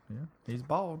 Yeah. He's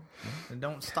bald. It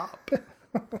don't stop.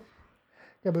 Got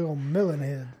a big old melon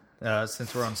head.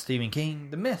 Since we're on Stephen King,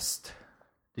 The Mist.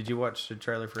 Did you watch the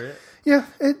trailer for it? Yeah,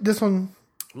 this one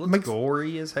looks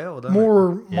gory as hell, doesn't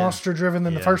more it? monster driven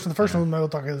than the first one. The first one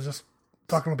looked like it was just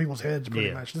talking to people's heads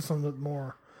pretty much. This one looked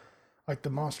more like the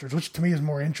monsters, which to me is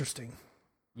more interesting.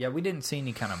 Yeah, we didn't see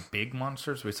any kind of big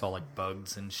monsters. We saw like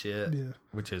bugs and shit,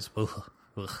 which is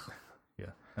yeah.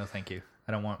 No, thank you.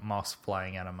 I don't want moss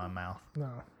flying out of my mouth. No,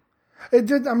 it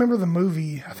did. I remember the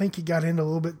movie. I think it got into a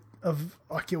little bit of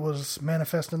like it was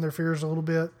manifesting their fears a little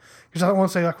bit, because I don't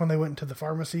want to say like when they went into the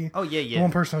pharmacy. Oh yeah. The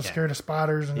one person was scared of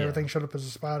spiders and everything showed up as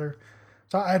a spider.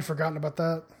 So I had forgotten about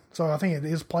that. So I think it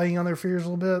is playing on their fears a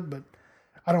little bit, but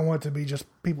I don't want it to be just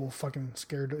people fucking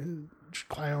scared of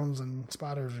clowns and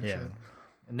spiders and shit.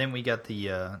 And then we got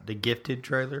the Gifted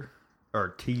trailer or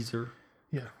teaser.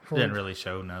 Yeah, it didn't really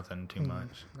show nothing too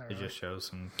much. It just shows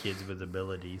some kids with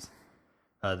abilities.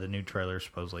 The new trailer's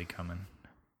supposedly coming.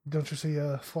 Don't you see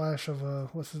a flash of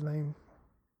what's his name?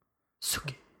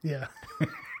 Suki. Yeah.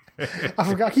 I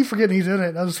forgot. I keep forgetting he's in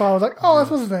it. I was like, oh, that's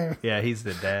what's his name. Yeah, he's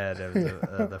the dad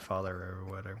of the father or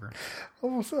whatever. I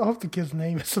hope the kid's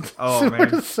name is something similar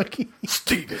to Suki.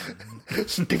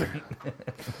 Steven.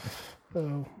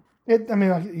 So, I mean,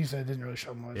 like you said, it didn't really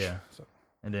show much. Yeah. So.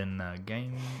 And then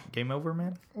Game Over,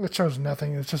 man? It shows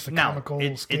nothing. It's just a comical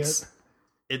skit.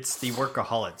 It's the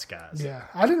Workaholics guys. Yeah.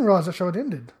 I didn't realize that show had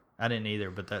ended. I didn't either,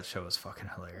 but that show is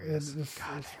fucking hilarious. It's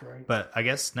great. But I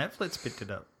guess Netflix picked it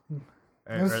up.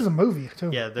 This is a movie, too.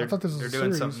 Yeah, they're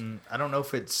doing something. I don't know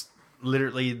if it's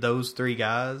literally those three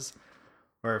guys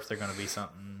or if they're going to be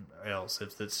something else,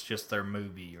 if it's just their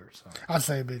movie or something. I'd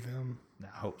say it'd be them.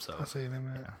 I hope so. I'd say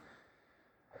them. Yeah.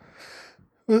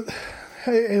 But,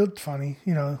 hey, it's funny.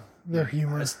 You know, they're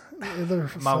humorous.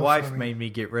 My wife made me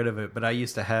get rid of it, but I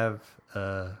used to have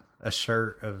a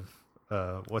shirt of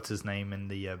what's his name in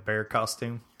the bear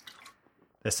costume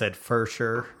that said "for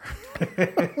sure." I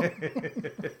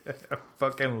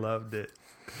fucking loved it.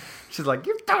 She's like,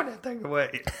 "You throw that thing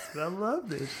away." I love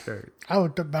this shirt. I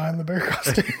looked up buying the bear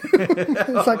costume.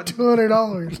 It's like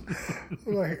 $200.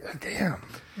 I'm like, damn,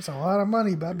 that's a lot of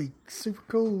money, but I'd be super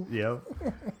cool. Yep.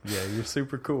 Yeah, you're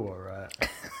super cool, all right.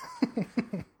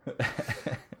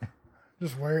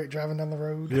 Just wear it driving down the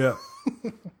road. Yeah.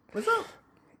 What's up?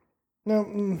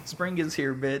 No, spring is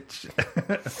here, bitch.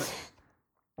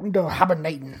 I'm done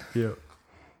hibernating. Yeah.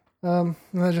 And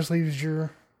that just leaves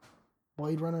your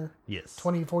Blade Runner. Yes.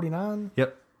 2049.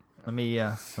 Yep. Let me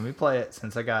play it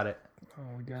since I got it.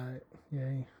 Oh, we got it.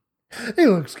 Yay. It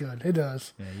looks good. It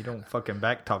does. Yeah, you don't fucking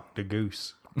backtalk the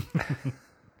goose.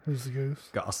 Who's the goose?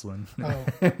 Gosling. Oh.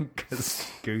 Because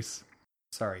Goose.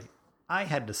 Sorry. I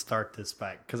had to start this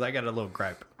back because I got a little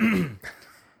gripe.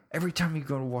 Every time you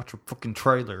go to watch a fucking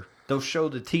trailer, they'll show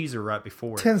the teaser right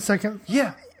before 10 seconds?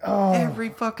 Yeah. Oh. Every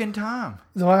fucking time.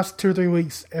 The last 2 or 3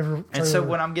 weeks, every trailer. And so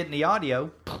when I'm getting the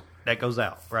audio, that goes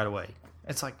out right away.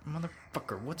 It's like,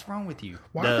 motherfucker, what's wrong with you?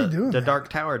 Why are they doing that? The Dark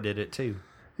Tower did it too.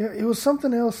 Yeah, it was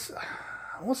something else.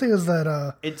 I want to say it was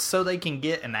that... It's so they can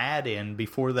get an ad in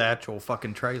before the actual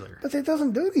fucking trailer. But it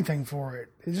doesn't do anything for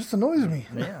it. It just annoys me.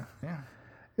 Yeah.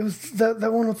 It was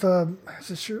that one with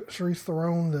Charlize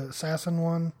Theron, the assassin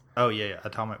one. Oh yeah,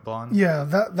 Atomic Blonde. Yeah,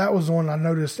 that was the one I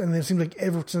noticed, and it seems like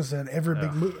ever since then, every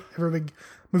big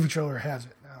movie trailer has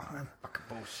it now. Man. Fucking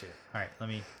bullshit. All right, let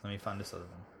me find this other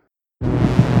one.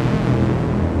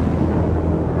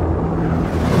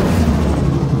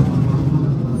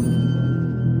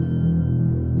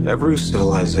 Every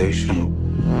civilization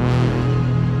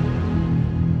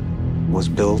was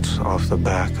built off the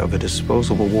back of a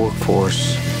disposable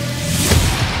workforce.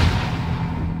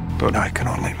 But I can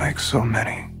only make so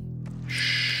many.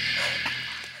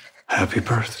 Happy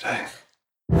birthday.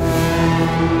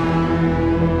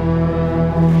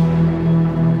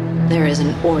 There is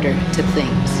an order to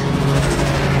things.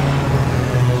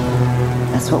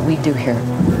 That's what we do here.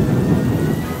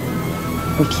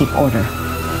 We keep order.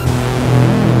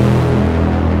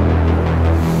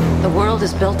 The world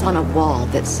is built on a wall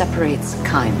that separates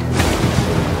kind.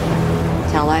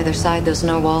 Tell either side there's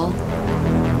no wall,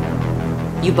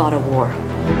 you bought a war.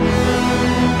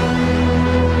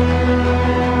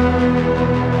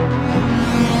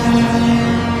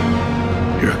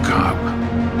 You're a cop.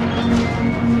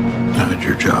 I did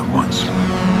your job once.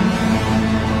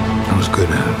 I was good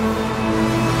at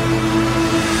it.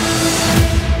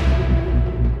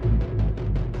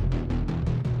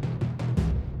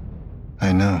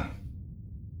 I know.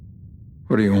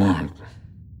 What do you want?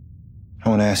 I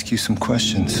want to ask you some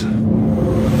questions.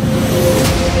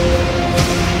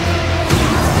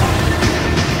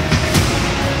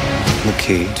 The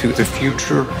key To the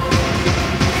future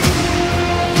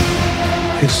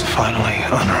is finally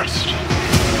unearthed.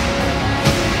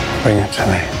 Bring it to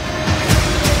me.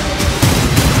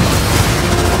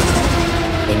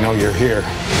 They know you're here.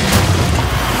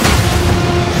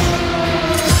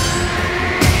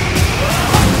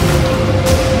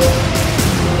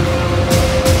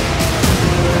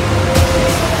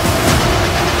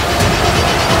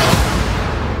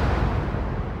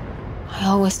 I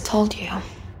always told you,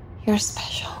 you're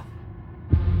special.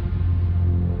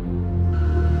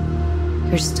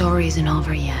 Your story isn't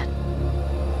over yet.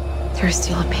 There's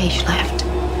still a page left.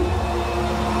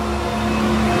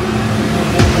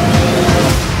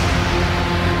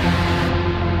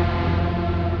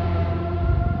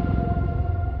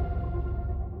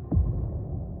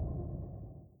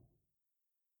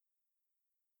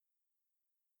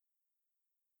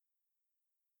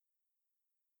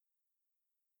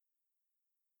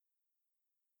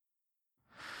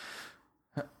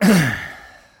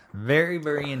 Very,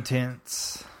 very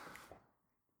intense.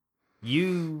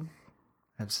 You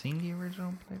have seen the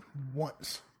original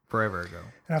Once. forever ago.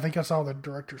 And I think I saw the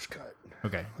director's cut.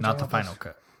 Okay, not the final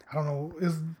cut. I don't know. I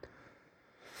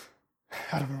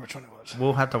don't remember which one it was.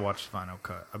 We'll have to watch the final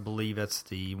cut. I believe that's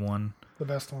the one. The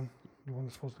best one. The one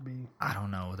that's supposed to be. I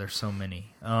don't know. There's so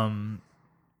many.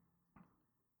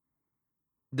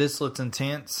 This looks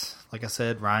intense. Like I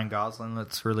said, Ryan Gosling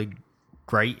looks really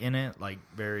great in it. Like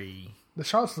very. The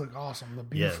shots look awesome. The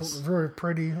beautiful, Yes. very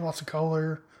pretty, lots of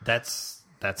color. That's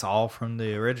all from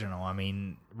the original. I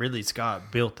mean, Ridley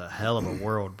Scott built a hell of a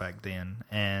world back then,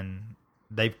 and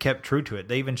they've kept true to it.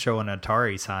 They even show an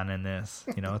Atari sign in this.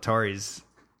 You know, Atari's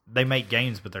they make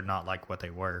games, but they're not like what they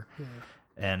were.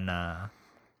 Yeah.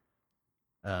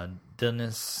 And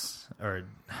Denis, or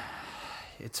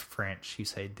it's French. You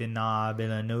say Denis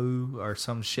Villeneuve or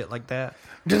some shit like that.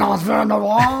 Denis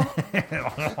Villeneuve.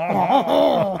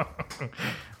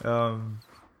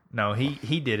 No,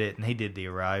 he did it, and he did the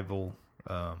Arrival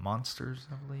Monsters,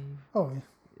 I believe. Oh,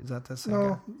 Is that the same No,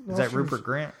 guy? Is that Monsters. Rupert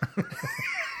Grant?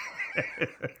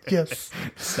 yes.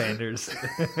 Sanders.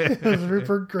 It was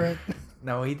Rupert Grant.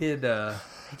 No, he did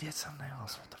something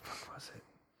else. What the fuck was it?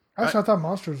 Actually, I thought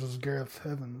Monsters was Gareth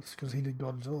Evans because he did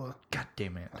Godzilla. God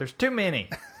damn it. There's too many.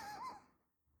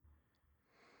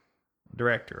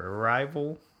 Director,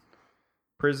 Arrival,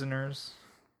 Prisoners,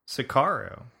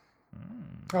 Sicario.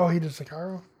 Oh, he did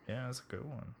Sicario? Yeah, that's a good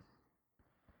one.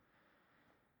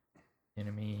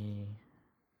 Enemy.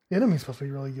 Enemy's supposed to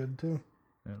be really good, too.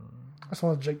 That's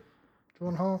one with Jake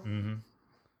Gyllenhaal. Mm-hmm.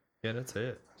 Yeah, that's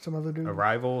it. Some other dude.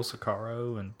 Arrival,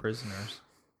 Sicario, and Prisoners.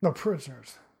 No,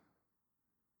 Prisoners.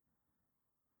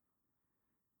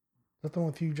 Is that the one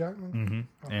with Hugh Jackman?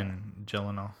 Mm-hmm. Okay. And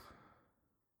Gyllenhaal.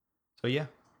 So yeah.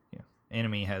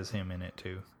 Enemy has him in it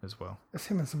too, as well. It's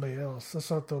him and somebody else.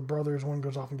 That's not the brothers. One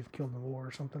goes off and gets killed in the war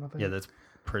or something, I think. Yeah, that's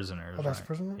Prisoners. Oh, that's right?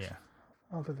 Prisoners? Yeah.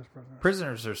 I don't think that's Prisoners.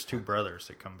 Prisoners, there's two brothers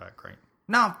that come back, right?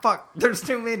 No, fuck. There's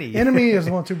too many. Enemy is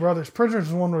the one with two brothers. Prisoners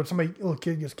is the one where somebody, little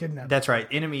kid gets kidnapped. That's right.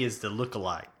 Enemy is the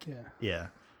look-alike. Yeah. Yeah.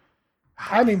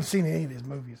 I haven't even seen any of these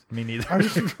movies. Me neither. I'm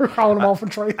just calling them all for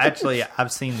trailers. Actually,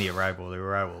 I've seen The Arrival. The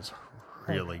Arrival's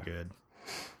really good.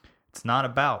 It's not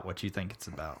about what you think it's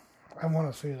about. I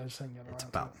want to see it. I just ain't got around It's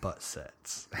about butt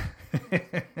sets. to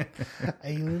it.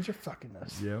 Aliens are fucking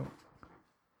us. Yep.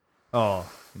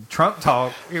 Oh, Trump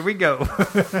talk. Here we go.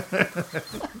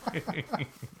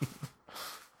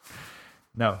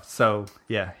 No, so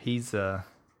yeah, he's a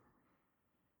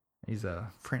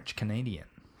French Canadian.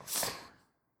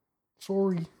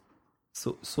 Sorry.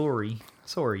 Sorry,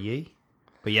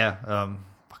 but yeah,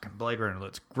 fucking Blade Runner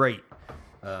looks great.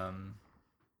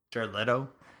 Jared Leto,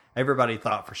 everybody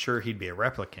thought for sure he'd be a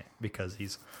replicant because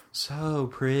he's so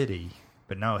pretty,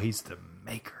 but no, he's the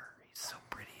maker. He's so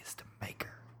pretty, he's the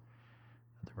maker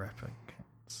of the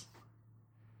replicants.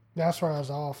 That's where I was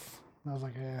off. I was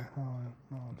like, yeah.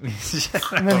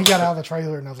 And then he got out of the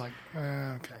trailer, and I was like,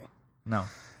 okay. No,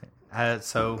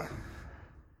 so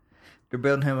they're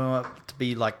building him up to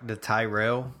be like the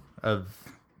Tyrell of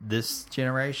this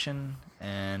generation.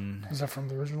 And is that from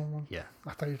the original one? Yeah.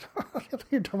 I thought you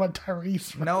were talking about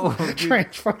Tyrese. No,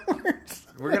 Transformers.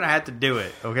 We're gonna have to do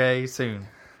it, okay? Soon.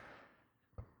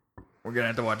 We're gonna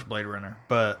have to watch Blade Runner,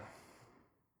 but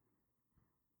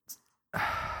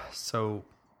so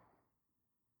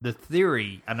the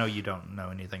theory. I know you don't know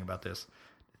anything about this.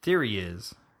 The theory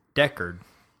is Deckard,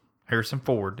 Harrison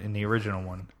Ford in the original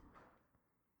one,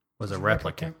 was a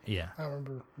replicant. Yeah, I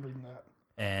remember reading that,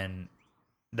 and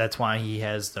that's why he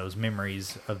has those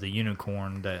memories of the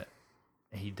unicorn that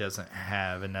he doesn't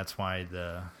have, and that's why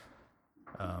the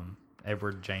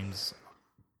Edward James,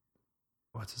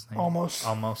 what's his name? Almost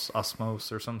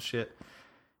Osmos or some shit.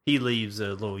 He leaves a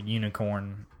little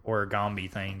unicorn origami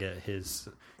thing at his,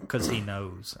 because he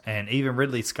knows. And even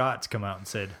Ridley Scott's come out and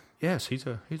said, yes, he's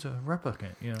a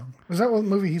replicant. You know, is that what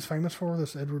movie he's famous for?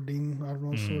 This Edward Dean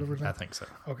Osmos, whatever his name? I think so.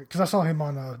 Okay, because I saw him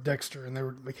on Dexter, and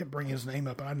they kept bringing his name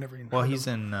up, and I never even. Well, he's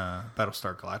in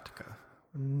Battlestar Galactica.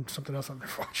 And something else I've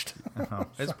never watched.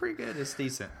 It's pretty good. It's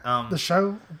decent. The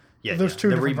show. Yeah, there's two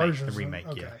different remake, versions. The remake,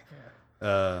 okay,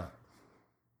 yeah.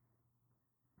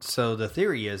 So the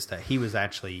theory is that he was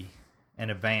actually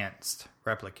an advanced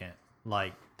replicant,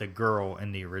 like the girl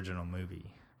in the original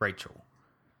movie, Rachel.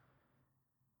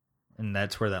 And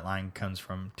that's where that line comes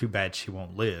from. Too bad she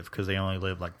won't live, because they only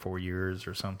live like 4 years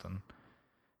or something.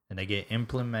 And they get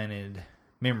implemented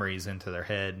memories into their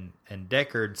head. And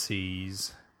Deckard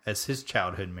sees, as his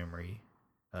childhood memory,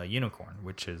 a unicorn,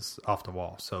 which is off the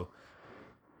wall. So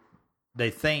they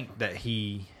think that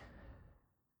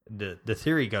the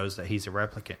theory goes that he's a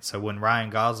replicant. So when Ryan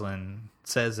Gosling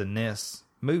says in this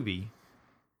movie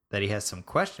that he has some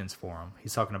questions for him,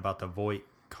 he's talking about the Voight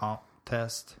comp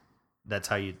test. That's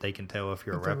how they can tell if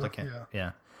you're a replicant.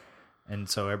 Yeah. And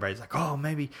so everybody's like, oh,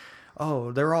 maybe,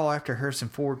 they're all after Harrison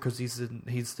Ford because he's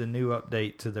the new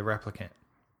update to the replicant.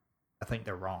 I think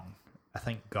they're wrong. I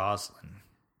think Gosling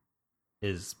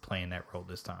is playing that role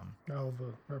this time. Oh,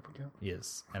 the replicant.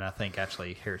 Yes. And I think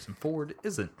actually Harrison Ford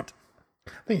isn't.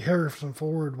 I think Harrison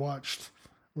Ford watched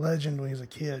Legend when he was a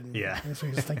kid. And yeah. That's what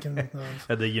he was thinking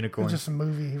of. The unicorn. It's just a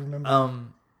movie he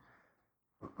remembered.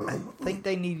 I think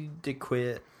they needed to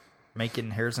quit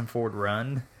making Harrison Ford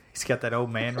run. He's got that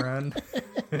old man run.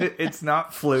 It's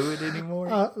not fluid anymore.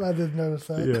 I did notice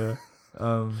that.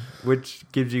 Yeah. Which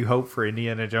gives you hope for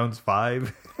Indiana Jones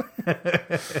 5.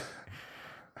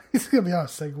 He's going to be on a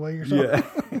Segway or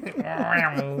something.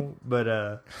 Yeah.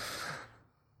 But,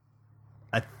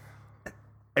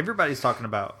 everybody's talking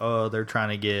about, they're trying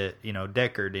to get,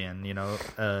 Deckard in,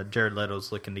 Jared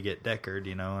Leto's looking to get Deckard,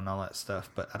 and all that stuff.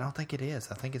 But I don't think it is.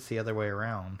 I think it's the other way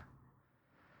around.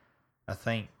 I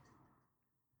think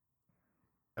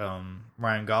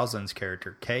Ryan Gosling's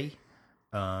character, Kay,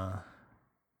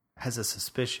 has a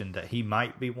suspicion that he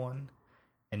might be one.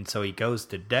 And so he goes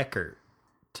to Deckard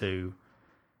to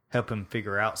help him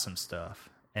figure out some stuff.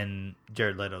 And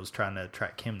Jared Leto's trying to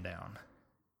track him down.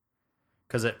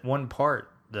 Because at one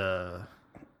part, the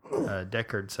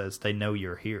Deckard says they know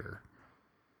you're here.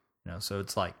 So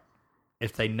it's like,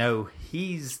 if they know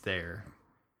he's there,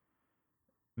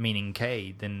 meaning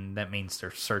K, then that means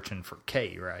they're searching for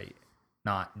K, right?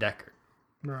 Not Deckard.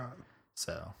 Right.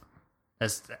 So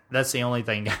that's the only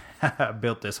thing I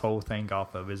built this whole thing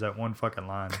off of, is that one fucking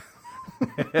line.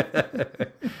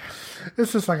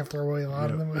 It's just like a throwaway line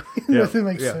in the movie. It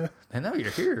makes sense. I know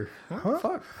you're here. Huh?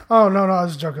 Fuck. Oh, no, I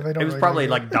was joking. They don't. It was probably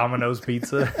like Domino's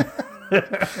Pizza.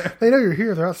 They know you're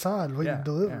here. They're outside waiting to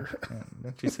deliver. Yeah.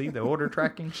 Don't you see the order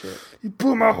tracking shit? You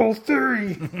blew my whole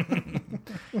theory.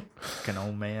 An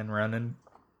old man running.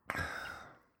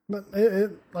 But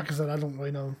it, like I said, I don't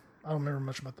really know. I don't remember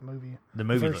much about the movie. The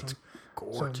movie looks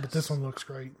gorgeous. But this one looks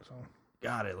great. So.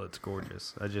 God, it looks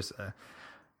gorgeous. I just, I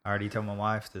already told my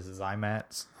wife this is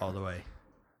IMAX all the way.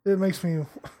 It makes me.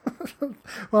 When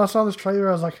I saw this trailer,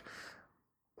 I was like,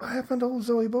 "What happened to old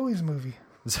Zoe Bowie's movie?"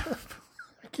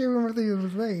 I can't remember the name of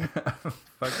his name.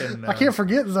 Fucking. I can't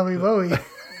forget Zoe Bowie.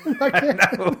 I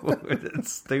know.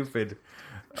 It's stupid.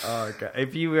 Oh, God.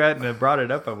 If you hadn't have brought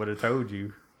it up, I would have told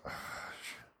you.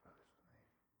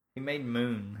 He made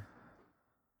Moon.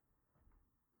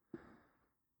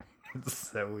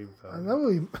 Zoe I Bowman.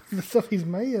 know the stuff he's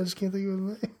made. I just can't think of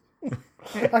his name.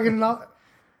 I cannot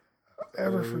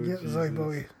ever forget Zoe Jesus.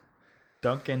 Bowie.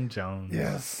 Duncan Jones.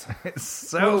 Yes. It's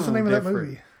so What was the name of that different.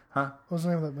 movie? Huh? What was the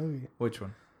name of that movie? Which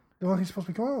one? The one he's supposed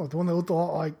to be coming out with. The one that looked a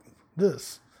lot like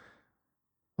this.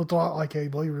 Looked a lot like a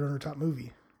Blade Runner type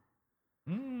movie.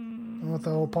 With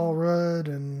the old Paul Rudd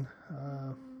and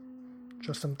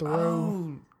Justin Theroux.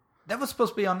 Oh, that was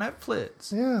supposed to be on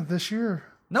Netflix. Yeah, this year.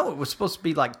 No, it was supposed to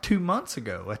be like 2 months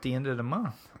ago at the end of the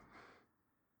month.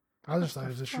 I just thought it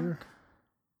was this year.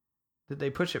 Did they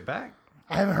push it back?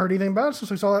 I haven't heard anything about it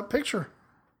since we saw that picture.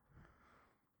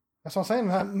 That's what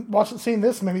I'm saying. Seeing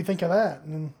this made me think of that.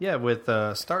 And Yeah, with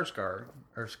Skarsgård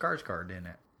in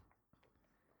it.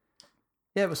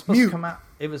 Yeah, it was supposed to come out.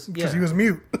 It was because he was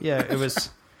mute. Yeah, it was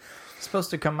supposed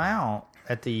to come out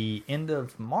at the end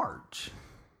of March.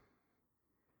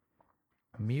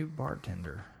 A mute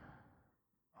bartender.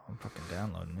 Oh, I'm fucking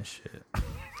downloading this shit.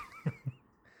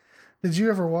 Did you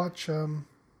ever watch It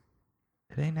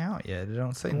ain't out yet. It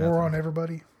don't say War nothing. on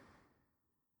Everybody?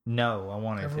 No, I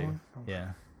wanted Everyone? to.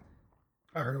 Yeah.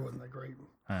 I heard it wasn't that great.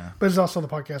 Uh, But it's also the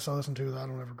podcast I listen to that I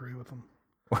don't ever agree with them.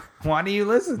 why do you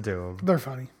listen to them? They're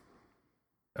funny.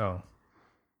 Oh,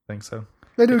 think so.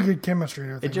 They do good chemistry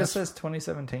and It everything. just says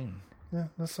 2017. Yeah,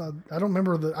 that's. I don't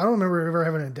remember ever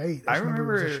having a date. I just it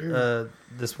was this year. remember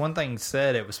this one thing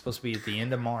said it was supposed to be at the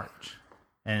end of March.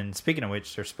 And speaking of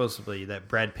which, there's supposed to be that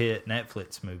Brad Pitt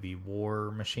Netflix movie,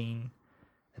 War Machine,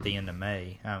 at the end of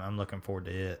May. I'm looking forward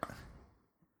to it.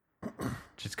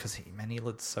 Just because he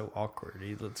looks so awkward.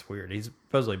 He looks weird. He's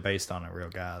supposedly based on a real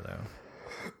guy,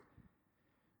 though.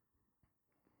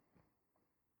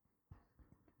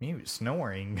 Mute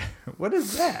snoring. What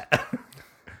is that?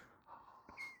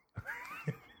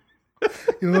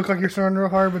 You look like you're snoring real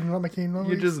hard, but not making noise.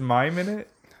 You're just miming it?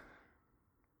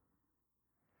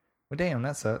 Well, damn,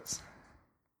 that sucks.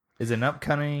 Is an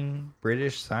upcoming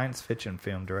British science fiction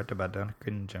film directed by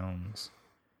Duncan Jones.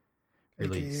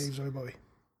 Release. AKA Zoe Bowie.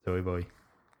 Zoe Bowie.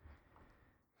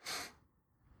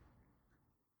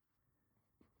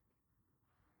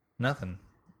 Nothing.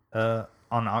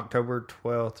 On October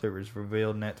 12th, it was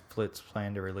revealed Netflix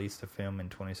planned to release the film in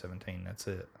 2017. That's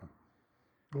it.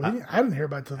 Well, I didn't hear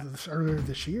about this earlier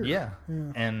this year. Yeah.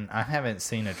 And I haven't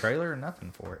seen a trailer or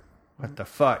nothing for it. What the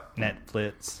fuck,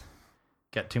 Netflix?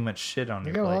 Got too much shit on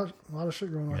They your got plate. a lot of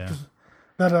shit going on. Yeah. 'Cause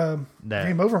That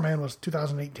Game Over Man was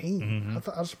 2018.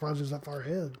 I was surprised it was that far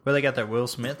ahead. Well, they got that Will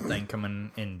Smith thing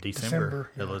coming in December. December,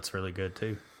 That yeah. looks really good,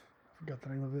 too. Forgot the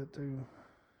name of it too.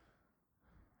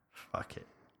 Fuck it.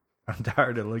 I'm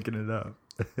tired of looking it up.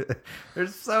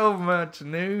 There's so much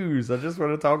news. I just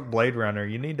want to talk Blade Runner.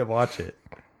 You need to watch it.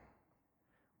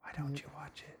 Why don't you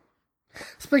watch it?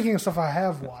 Speaking of stuff I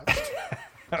have watched,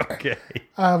 Okay.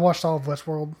 I watched all of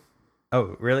Westworld.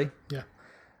 Oh, really? Yeah,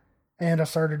 and I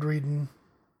started reading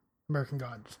American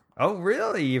Gods. Oh,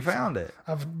 really? You found it?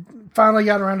 I've finally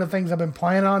gotten around to things I've been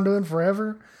planning on doing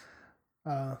forever.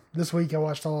 This week I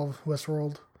watched all of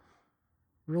Westworld.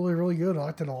 Really, really good. I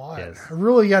liked it a lot. Yes. I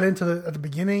really got into it at the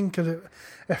beginning because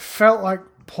it felt like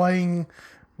playing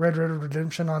Red Dead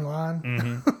Redemption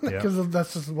online. Because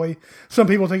that's just the way some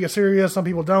people take it serious, some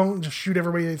people don't. Just shoot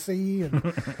everybody they see. And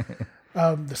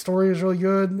the story is really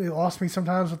good. It lost me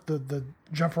sometimes with the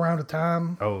jump around of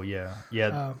time. Oh, yeah.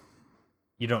 Yeah.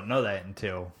 You don't know that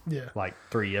until like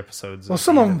 3 episodes. Well,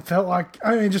 some of them felt like,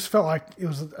 it just felt like it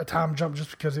was a time jump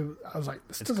just because I was like,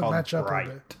 this doesn't match up a Bright.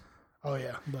 bit. Oh,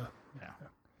 yeah. Yeah.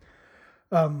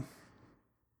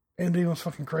 Ending was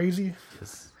fucking crazy.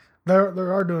 Yes. They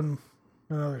are doing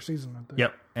another season, I think.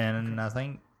 Yep. And I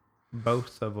think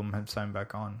both of them have signed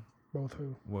back on. Both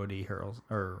who? Woody,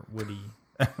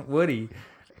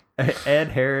 Ed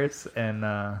Harris, and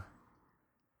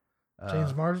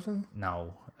James Marsden?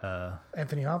 no,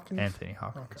 Anthony Hopkins? Anthony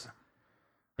Hopkins. Okay.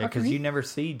 Yeah, How because come you never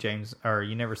see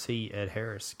you never see Ed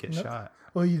Harris get Nope. shot.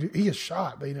 Well, he gets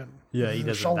shot, but he doesn't. Yeah, he his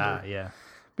doesn't shoulder. die. Yeah,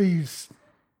 But he's...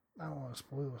 I don't want to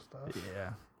spoil stuff.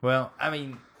 yeah. Well, I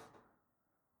mean,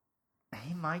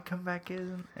 he might come back as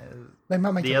They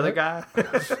might make the it other look- guy.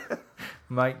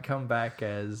 Might come back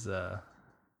as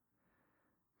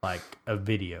like a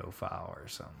video file or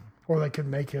something. Or they could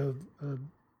make a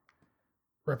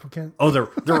replicant. Oh,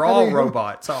 they're all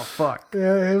robots. Oh fuck.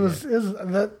 Yeah, it was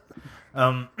that...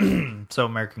 So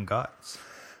American Gods.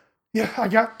 Yeah, I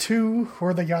got 2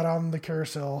 where they got on the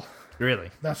carousel. Really?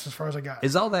 That's as far as I got.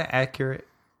 Is all that accurate?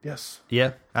 Yes.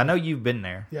 Yeah. I know you've been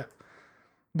there. Yeah.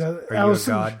 Are you a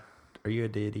god? Are you a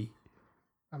deity?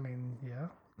 I mean, yeah.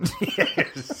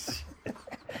 Yes.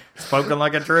 Spoken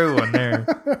like a true one there.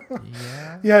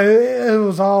 Yeah, it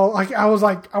was all like I was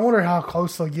like, I wonder how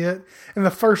close they'll get. And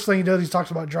the first thing he does, he talks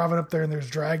about driving up there and there's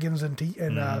dragons and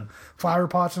flower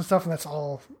pots and stuff, and that's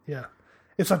all. Yeah,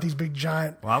 it's like these big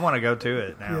giant. Well, I want to go to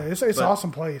it now. Yeah, it's an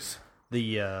awesome place.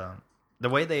 The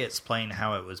way they explain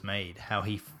how it was made, how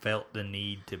he felt the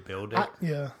need to build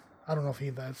it. I don't know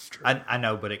if that's true. I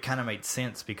know, but it kind of made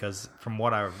sense because from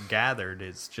what I've gathered,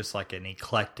 it's just like an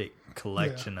eclectic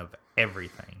collection of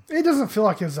everything. It doesn't feel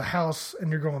like it's a house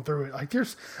and you're going through it. Like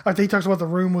there's, like he talks about the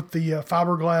room with the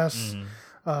fiberglass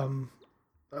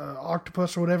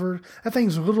octopus or whatever. That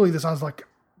thing's literally the size of like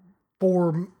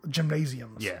 4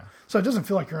 gymnasiums. Yeah. So it doesn't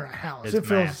feel like you're in a house. It's it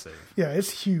feels massive. Yeah, it's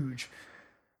huge.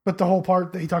 But the whole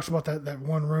part that he talks about that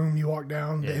one room you walk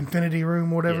down, the infinity room,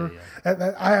 whatever.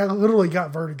 I literally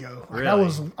got vertigo. Like, I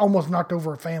was almost knocked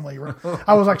over a family.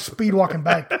 I was like speed walking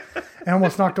back and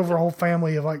almost knocked over a whole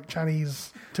family of like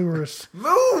Chinese tourists.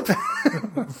 Move!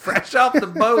 Fresh off the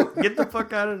boat. Get the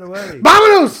fuck out of the way.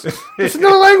 Vámonos! It's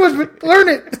another language, but learn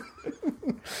it.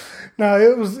 No,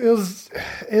 it was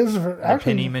the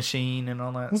penny machine and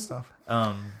all that stuff.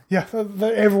 Yeah,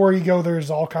 everywhere you go, there's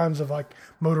all kinds of like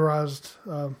motorized,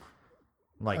 Five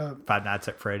Nights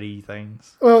at Freddy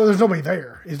things. Well, there's nobody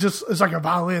there. It's like a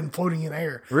violin floating in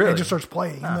air. Really? It just starts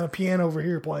playing, and then a piano over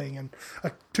here playing, and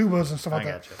tubas and stuff like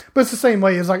that. Gotcha. But it's the same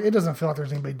way. It's like it doesn't feel like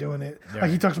there's anybody doing it. Yeah.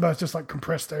 Like he talks about, it's just like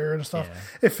compressed air and stuff.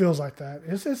 Yeah. It feels like that.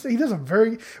 He does a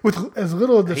very with as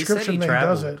little description that he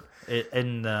does it.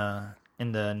 In the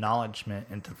acknowledgement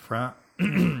at the front.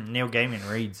 Neil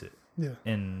Gaiman reads it. Yeah.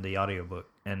 In the audiobook,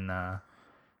 and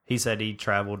he said he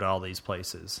traveled to all these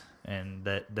places, and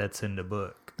that's in the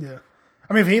book. Yeah,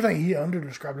 I mean, if anything, he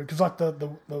underdescribed it because like the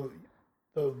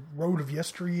road of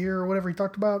yesteryear or whatever he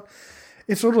talked about,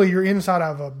 it's literally you're inside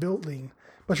of a building,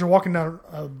 but you're walking down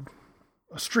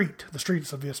a street, the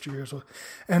streets of yesteryear,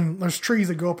 and there's trees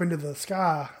that go up into the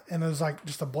sky, and there's like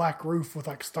just a black roof with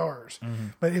like stars,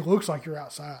 but it looks like you're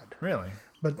outside. Really?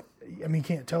 But I mean, you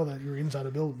can't tell that you're inside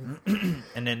a building.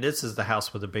 And then this is the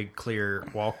house with a big clear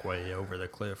walkway over the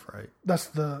cliff, right? That's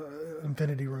the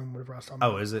infinity room, whatever I was talking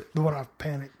about. Oh, is it? The one I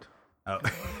panicked. Oh.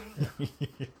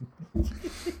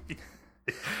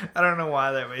 I don't know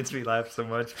why that makes me laugh so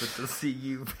much, but to see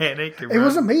you panic. It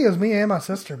wasn't me. It was me and my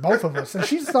sister, both of us. And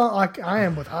she's not like I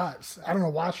am with heights. I don't know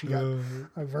why she got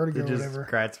like vertigo or whatever.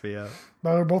 Cracks me up.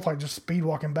 But we're both like just speed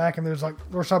walking back, and there's like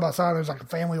we're side by side. And there's like a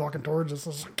family walking towards us.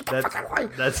 It's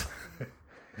like,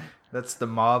 that's the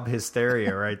mob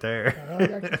hysteria right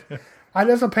there.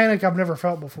 That's a panic I've never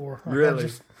felt before. Like, really?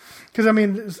 Because I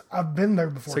mean, I've been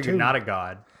there before. So you're not a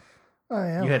god. I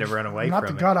am. You had to run away I'm from it.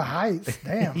 not the god of heights.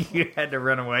 Damn. You had to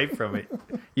run away from it.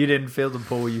 You didn't feel the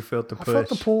pull. You felt the push. I felt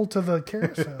the pull to the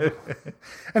carousel,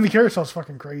 and the carousel's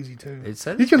fucking crazy too. It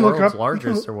said you can look up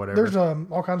largest or whatever. There's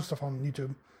all kinds of stuff on YouTube.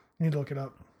 You need to look it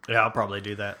up. Yeah, I'll probably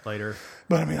do that later.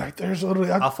 But I mean, like, there's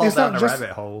literally I'll fall down the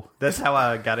rabbit hole. That's how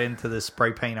I got into this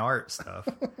spray paint art stuff.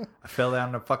 I fell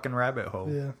down the fucking rabbit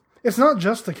hole. Yeah, it's not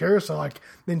just the carousel. Like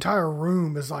the entire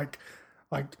room is like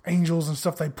angels and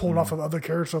stuff they pulled off of other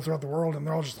carousels throughout the world, and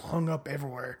they're all just hung up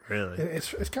everywhere. Really?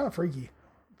 It's kind of freaky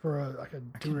for a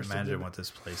tourist. I can imagine what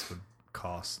this place would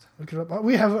cost. Look it up.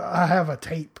 I have a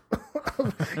tape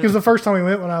because the first time we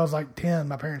went when I was like 10,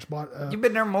 my parents bought. You've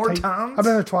been there more tape. times. I've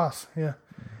been there twice. Yeah,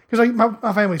 because like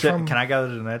my family's from. Can I go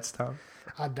to the next time?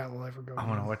 I doubt we'll ever go. I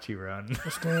want to watch you run.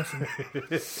 Wisconsin.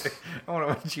 I want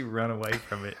to watch you run away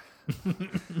from it.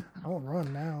 I won't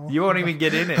run now. You won't even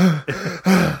get in it.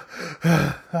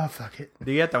 Oh, fuck it.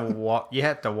 Do you have to walk? You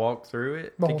have to walk through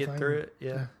it The to whole get thing. through it.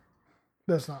 Yeah.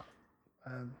 That's not.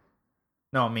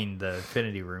 No, I mean the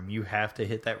Infinity Room. You have to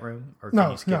hit that room, or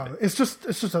can you skip it? It's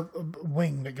just a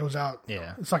wing that goes out.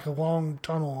 Yeah. It's like a long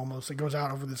tunnel almost that goes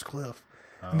out over this cliff,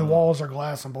 and the walls are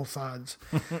glass on both sides.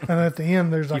 And at the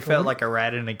end, there's like You felt like a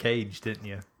rat in a cage, didn't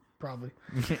you? probably.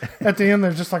 At the end,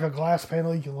 there's just like a glass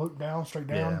panel you can look down straight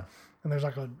down, Yeah. and there's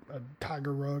like a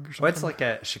tiger rug or something. Well, it's like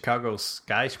a Chicago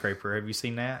skyscraper. Have you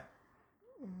seen that?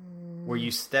 Where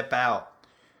you step out,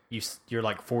 you're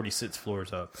like 46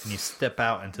 floors up, and you step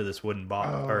out into this wooden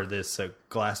box or this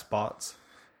glass box.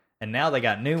 And now they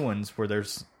got new ones where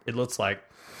it looks like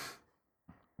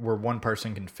where one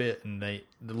person can fit, and the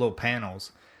little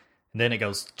panels, and then it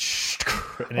goes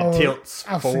and it tilts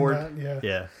I've forward. Seen that,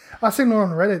 Yeah. I seen one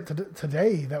on Reddit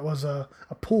today that was a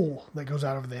pool that goes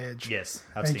out over the edge. Yes,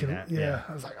 I've And you seen can- that. Yeah,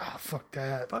 I was like, oh, fuck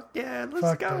that. Fuck yeah, let's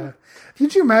Fuck go. that.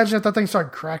 Could you imagine if that thing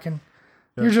started cracking?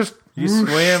 You're just You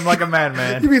swim like a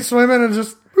madman. You'd be swimming and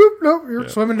just whoop, nope, you're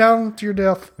swimming down to your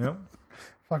death. Yep.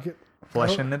 Fuck it.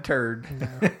 Flushing the turd.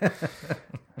 It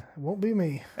won't be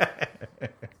me.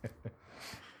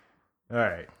 All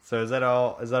right. So is that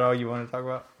all? Is that all you want to talk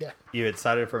about? Yeah. You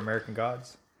excited for American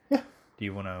Gods? Yeah. Do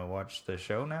you want to watch the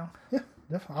show now? Yeah,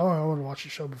 definitely. I would have watched the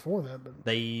show before that, but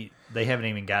They haven't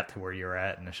even got to where you're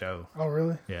at in the show. oh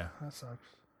really? Yeah. That sucks.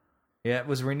 Yeah, it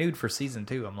was renewed for season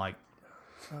 2. I'm like,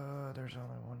 there's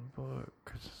only one book,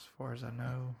 'cause as far as I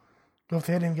know. Well, if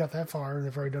they hadn't even got that far,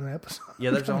 they've already done an episode.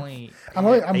 Yeah, there's only I'm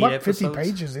 8 like 50 episodes.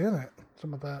 pages in it,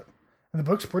 something like that. And the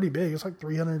book's pretty big. It's like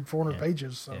 300, 400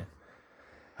 pages. So. Yeah.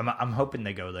 I'm hoping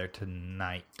they go there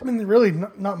tonight. I mean, really,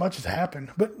 not much has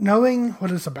happened. But knowing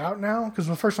what it's about now, because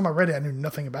the first time I read it, I knew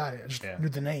nothing about it. I just knew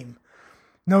the name.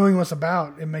 Knowing what's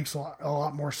about, it makes a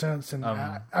lot more sense. And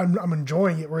I'm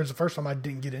enjoying it, whereas the first time I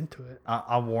didn't get into it.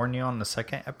 I'll warn you on the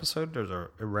second episode, there's a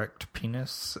erect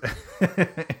penis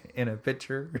in a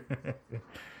picture.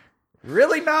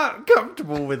 Really not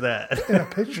comfortable with that. In a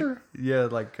picture? Yeah,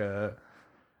 like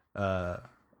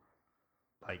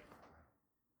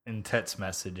in text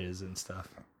messages and stuff.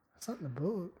 It's not in the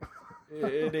book.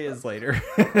 It is later.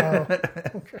 Oh,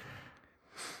 okay.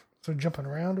 So jumping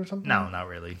around or something? No, not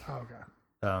really. Oh, okay.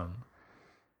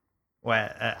 Well,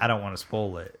 I don't want to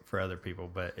spoil it for other people,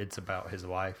 but it's about his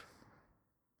wife.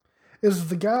 Is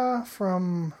the guy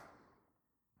from...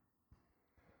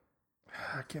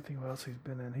 I can't think what else he's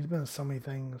been in. He's been in so many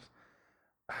things.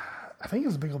 I think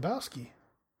it's Big Lebowski.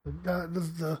 The guy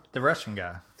does the Russian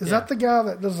guy. Is that the guy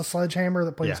that does the sledgehammer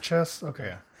that plays chess? Okay.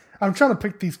 Yeah. I'm trying to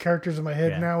pick these characters in my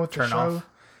head now with the show. Off.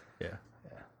 Yeah.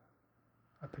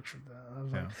 I pictured that. I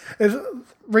was like,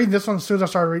 reading this one, as soon as I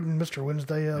started reading Mr.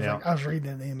 Wednesday, I was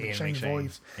reading it in Ian McShane's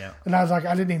voice. Yeah. And I was like,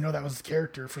 I didn't even know that was the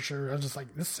character for sure. I was just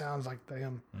like, this sounds like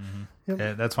them. Mm-hmm. Yep.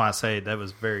 Yeah, that's why I say that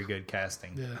was very good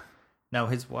casting. Yeah. No,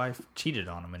 his wife cheated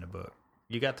on him in the book.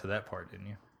 You got to that part, didn't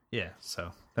you? Yeah,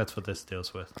 so that's what this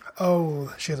deals with.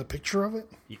 Oh, she has a picture of it?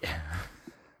 Yeah.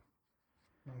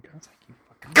 Okay. It's like, you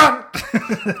fucking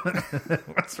gun!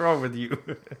 What's wrong with you?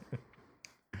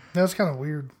 That's kind of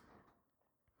weird.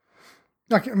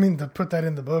 Like, I mean, to put that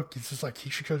in the book, it's just like she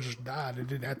could have just died. It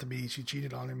didn't have to be she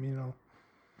cheated on him, you know.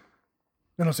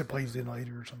 Unless it plays in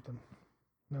later or something.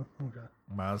 No? Okay.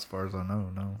 Well, as far as I know,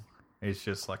 no. It's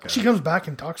just like she comes back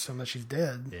and talks to him that she's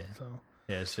dead. Yeah. So.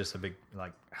 Yeah, it's just a big,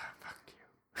 like, fuck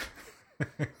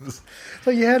you.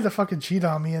 So you had to fucking cheat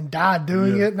on me and die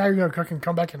doing it. Now you're going to fucking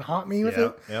come back and haunt me with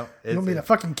it? Yep. You want me to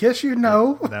fucking kiss you?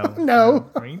 No. No. No.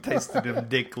 I mean, you tasted them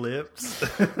dick lips.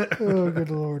 Oh, good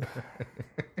Lord.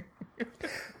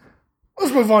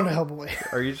 Let's move on to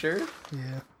Hellboy. Are you sure?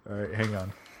 Yeah. All right, hang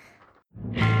on.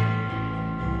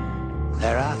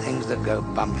 There are things that go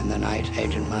bump in the night,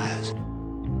 Agent Myers.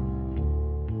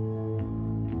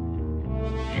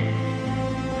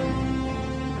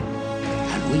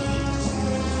 And we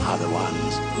are the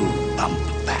ones who bump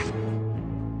back.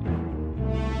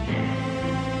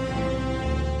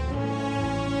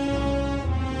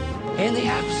 In the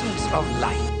absence of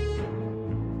light,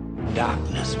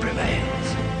 darkness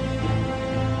prevails.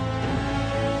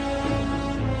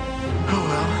 Oh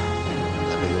well,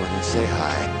 let me go in and say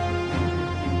hi.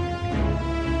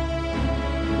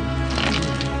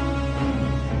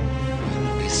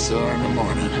 Be sore in the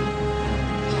morning.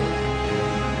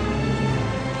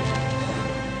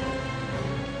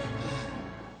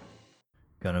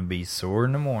 Gonna be sore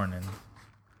in the morning.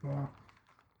 Well,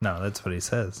 no, that's what he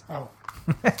says. Oh.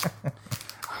 I'm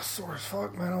sore as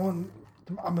fuck, man.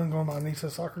 I've been going to my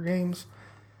niece's soccer games,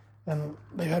 and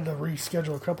they had to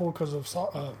reschedule a couple because of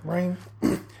rain.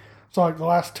 So, like, the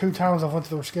last 2 times I went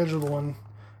to the rescheduled one,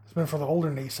 it's been for the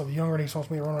older niece. So the younger niece wants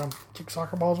me to run around and kick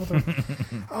soccer balls with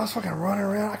her. I was fucking running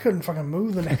around. I couldn't fucking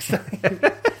move the next day.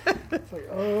 It's like,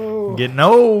 oh. Getting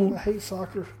old. I hate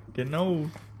soccer. Getting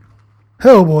old.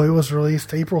 Hellboy was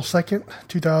released April 2nd,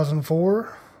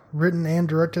 2004. Written and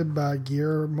directed by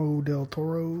Guillermo del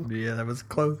Toro. Yeah, that was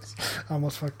close. I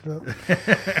almost fucked it up.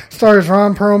 Stars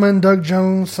Ron Perlman, Doug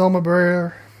Jones, Selma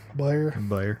Blair,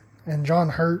 and John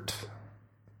Hurt.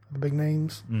 The big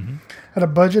names. Mm-hmm. Had a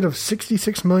budget of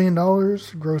 $66 million,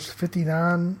 grossed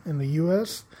 $59 in the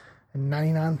U.S. and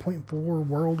 $99.4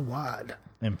 worldwide.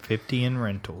 And 50 in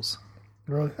rentals.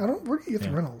 Really? Where do you get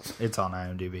the rentals? It's on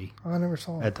IMDb. Oh, I never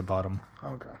saw it. At the bottom.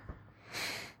 Okay.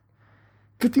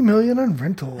 $50 million in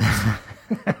rentals.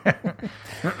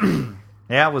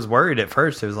 Yeah, I was worried at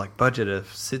first. It was like budget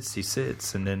of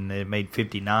 66, and then it made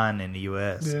 59 in the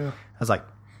U.S. Yeah. I was like,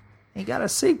 he got a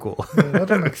sequel. Yeah, that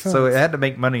doesn't make sense. So it had to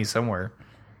make money somewhere.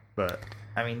 But,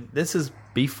 I mean, this is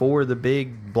before the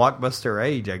big blockbuster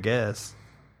age, I guess.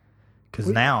 Because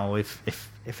now, if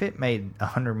it made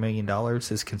 $100 million,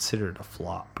 it's considered a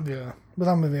flop. Yeah. But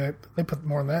I mean, they put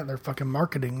more than that in their fucking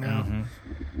marketing now.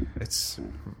 Mm-hmm. It's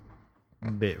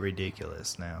a bit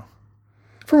ridiculous now.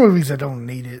 For movies that don't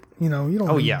need it, you know, you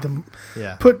don't need yeah. them.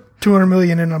 Yeah. Put $200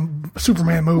 million in a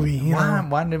Superman movie. You know?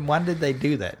 Why did they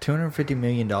do that? $250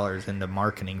 million into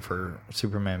marketing for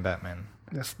Superman, Batman.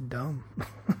 That's dumb.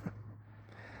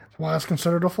 That's why it's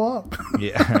considered a flop.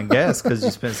 Yeah, I guess because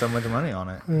you spent so much money on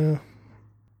it. Yeah.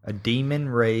 A demon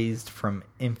raised from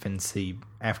infancy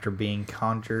after being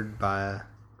conjured by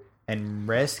and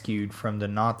rescued from the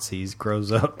Nazis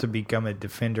grows up to become a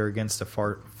defender against the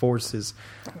forces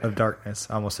of darkness.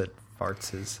 I almost said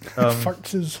fartses.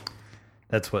 Fartses.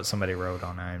 That's what somebody wrote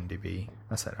on IMDb.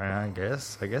 I said, I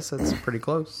guess that's pretty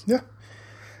close. Yeah.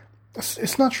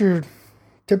 It's not your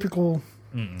typical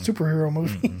superhero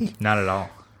movie. Not at all.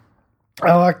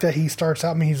 I like that he starts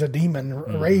out, I mean, he's a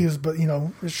demon raised, but, you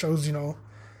know, it shows, you know,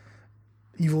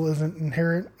 evil isn't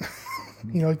inherent.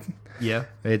 You know. Yeah,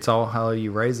 it's all how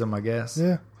you raise them, I guess.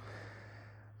 Yeah.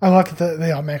 I like that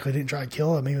they automatically didn't try to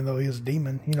kill him, even though he was a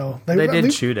demon. You know, they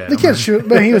did shoot at him. They can't shoot,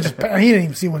 but he was just, he didn't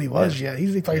even see what he was yet.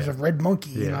 He thought he was a red monkey.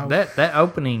 Yeah. You know, that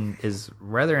opening is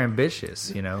rather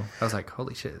ambitious. You know, I was like,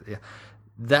 holy shit. Yeah,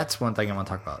 that's one thing I want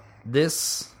to talk about.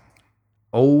 This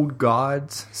old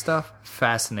gods stuff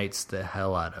fascinates the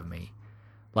hell out of me.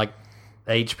 Like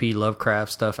H.P.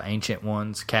 Lovecraft stuff, Ancient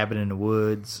Ones, Cabin in the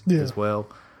Woods as well.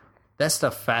 That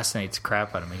stuff fascinates the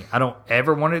crap out of me. I don't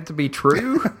ever want it to be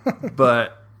true,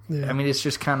 but I mean, it's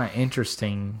just kind of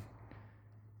interesting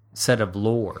set of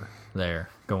lore there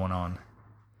going on.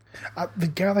 The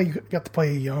guy that got to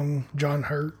play young John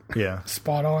Hurt,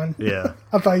 spot on. Yeah,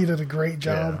 I thought he did a great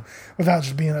job without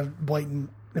just being a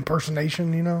blatant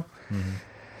impersonation. You know,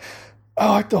 I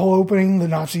like the whole opening. The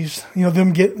Nazis, you know,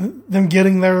 them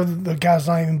getting there. The guy's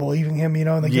not even believing him. You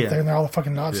know, and they get there and all the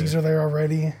fucking Nazis are there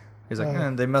already. He's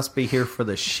like, they must be here for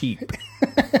the sheep.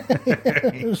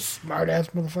 Smart ass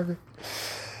motherfucker.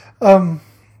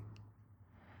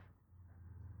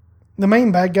 The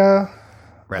main bad guy,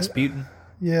 Rasputin.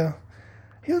 Yeah,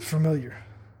 he was familiar.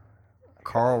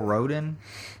 Carl Roden.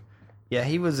 Yeah,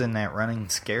 he was in that Running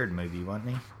Scared movie, wasn't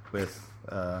he? With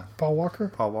Paul Walker.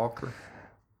 Paul Walker.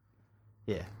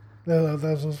 Yeah. That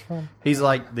was from. He's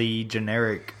like the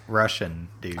generic Russian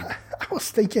dude. I was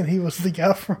thinking he was the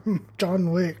guy from John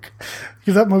Wick.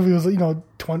 Because that movie was, you know,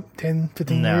 10,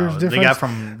 15 years different. The guy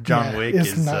from John Wick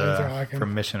is like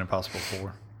from Mission Impossible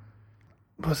 4.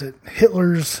 Was it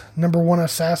Hitler's #1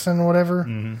 assassin or whatever?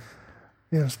 Mm-hmm.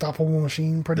 You know, unstoppable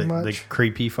machine, pretty much. The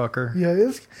creepy fucker. Yeah,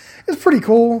 it's pretty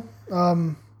cool.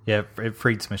 Yeah, it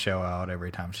freaks Michelle out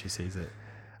every time she sees it.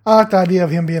 I like the idea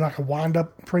of him being like a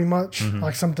wind-up, pretty much.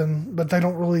 Like something, but they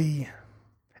don't really...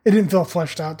 It didn't feel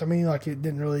fleshed out to me. Like, it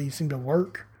didn't really seem to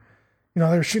work. You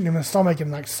know, they were shooting him in the stomach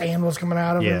and, like, sand was coming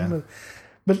out of him.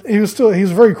 But he was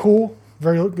very cool.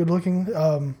 Very good-looking.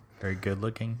 Very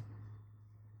good-looking?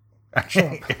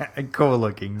 Shut up.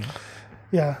 Cool-looking.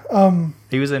 Yeah.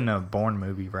 He was in a Bourne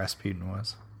movie, Rasputin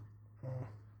was.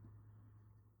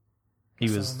 He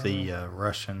was the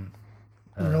Russian...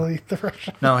 really? The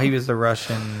Russian? No, he was the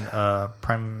Russian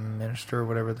prime minister, or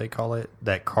whatever they call it,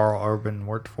 that Karl Urban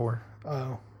worked for.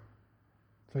 Oh.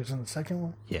 So he's in the second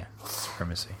one? Yeah,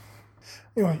 Supremacy.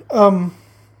 Anyway,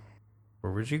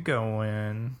 where was you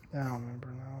going? I don't remember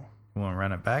now. You want to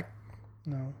run it back?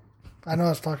 No. I know I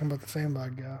was talking about the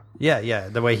sandbag guy. Yeah,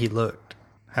 the way he looked.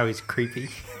 How he's creepy.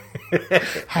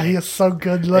 How he is so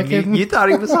good looking. You thought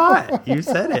he was hot. You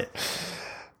said it.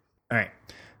 All right.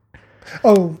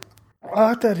 Oh, I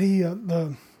like that he,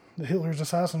 the Hitler's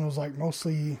assassin was like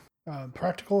mostly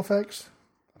practical effects.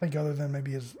 I think other than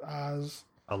maybe his eyes.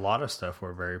 A lot of stuff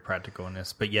were very practical in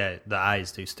this, but yeah, the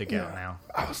eyes do stick out now.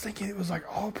 I was thinking it was like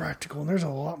all practical, and there's a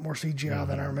lot more CGI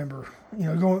than I remember.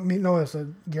 You know, it's a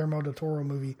Guillermo del Toro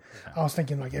movie. Yeah. I was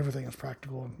thinking like everything is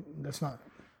practical, and that's not.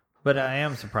 But I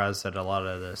am surprised that a lot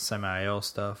of the Samael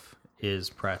stuff is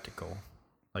practical.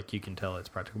 Like, you can tell it's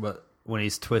practical, but when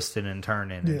he's twisting and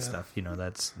turning and stuff, you know,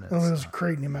 that's it was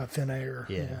creating him out of thin air.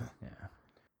 Yeah.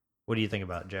 What do you think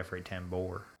about Jeffrey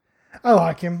Tambor? I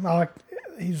like him.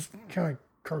 He's kind of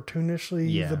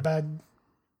cartoonishly the bad,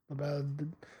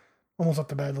 almost like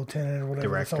the bad lieutenant or whatever.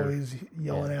 Director. That's always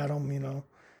yelling at him, you know.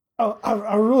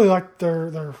 I really like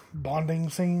their bonding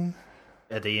scene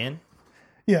at the end.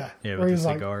 Yeah, with the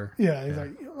cigar. He's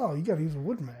like, oh, you got to use a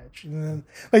wood match, and then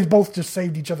they both just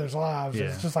saved each other's lives. Yeah.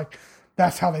 It's just like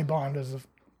that's how they bond, as a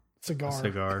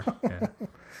cigar. Yeah.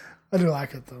 I do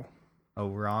like it though. Oh,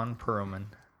 Ron Perlman.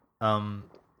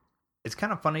 It's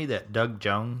kind of funny that Doug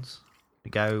Jones, the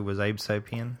guy who was Abe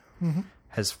Sapien,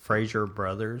 has Fraser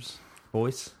Brothers'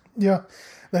 voice. Yeah,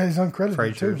 that is uncredited.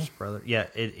 Fraser's brother. Yeah,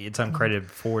 it's uncredited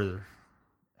before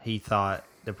he thought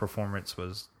the performance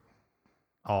was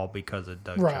all because of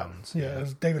Doug Jones. Yeah, it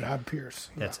was David Hyde Pierce.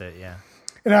 That's it, yeah.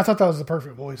 And I thought that was the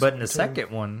perfect voice. But in the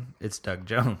second one, it's Doug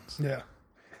Jones. Yeah.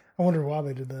 I wonder why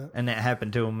they did that. And that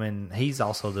happened to him, and he's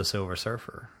also the Silver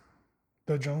Surfer.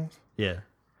 Doug Jones? Yeah.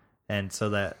 And so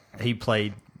that he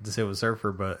played the Silver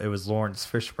Surfer, but it was Lawrence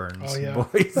Fishburne's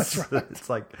voice. That's right. It's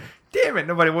like, damn it,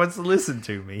 nobody wants to listen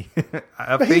to me.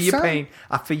 I feel your pain.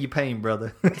 I feel your pain,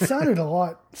 brother. He sounded a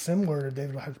lot similar to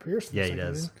David Hyde Pierce. Yeah, he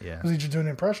does. Yeah. Was he just doing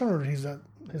an impression, or he's that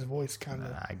his voice kind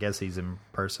of? I guess he's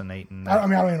impersonating. I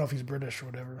mean, I don't even know if he's British or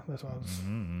whatever. That's why I was.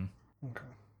 Mm-hmm. Okay.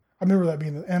 I remember that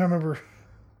being, and I remember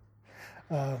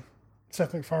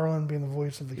Seth MacFarlane being the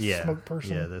voice of the smoke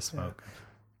person. Yeah, the smoke. Yeah.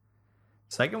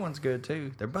 Second one's good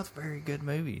too. They're both very good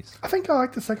movies. I think I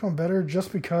like the second one better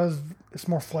just because it's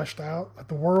more fleshed out. Like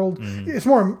the world, it's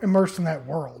more immersed in that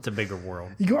world. It's a bigger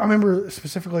world. I remember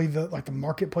specifically the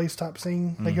marketplace type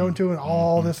scene they go into, and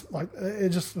all this, like, it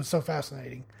just was so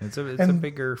fascinating. It's a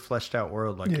bigger fleshed out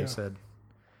world, like you said.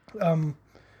 It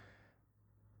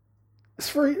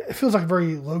feels like a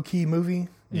very low key movie.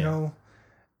 You know,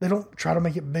 they don't try to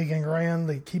make it big and grand.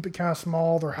 They keep it kind of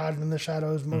small. They're hiding in the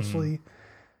shadows mostly.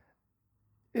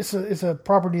 It's a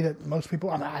property that most people.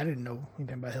 I mean, I didn't know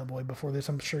anything about Hellboy before this.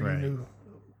 I'm sure you knew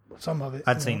some of it.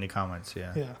 I'd seen the comments.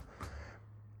 Yeah.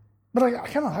 But I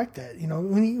kind of like that. You know,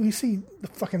 when you see the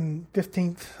fucking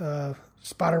 15th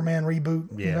Spider-Man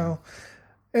reboot. You know,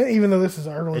 and even though this is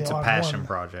early, it's a passion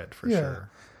project for sure.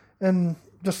 And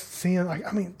just seeing, like,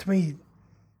 I mean, to me,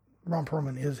 Ron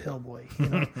Perlman is Hellboy. You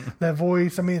know, that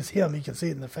voice. I mean, it's him. You can see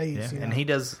it in the face. Yeah, and he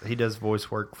does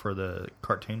voice work for the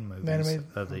cartoon movies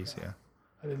of these. Yeah.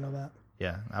 I didn't know that.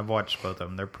 Yeah, I've watched both of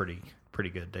them. They're pretty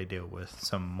good. They deal with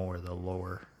some more of the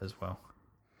lore as well.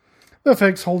 The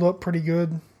effects hold up pretty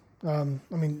good. I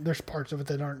mean, there's parts of it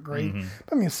that aren't great.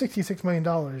 But I mean, $66 million,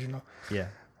 you know. Yeah.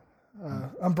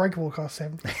 Unbreakable cost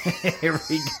 $70. Here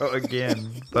we go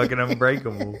again. Fucking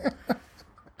Unbreakable.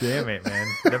 Damn it, man.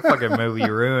 That fucking movie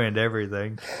ruined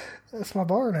everything. That's my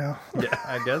bar now. Yeah,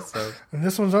 I guess so. And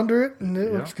this one's under it, and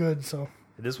it looks good, so.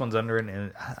 This one's under it,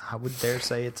 and I would dare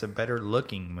say it's a better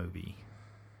looking movie.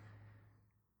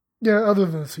 Yeah, other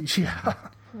than the CGI.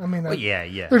 I mean,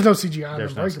 yeah. There's no CGI in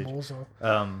Unbreakable, so.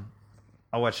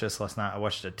 I watched this last night. I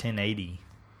watched a 1080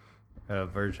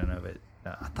 version of it.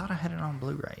 I thought I had it on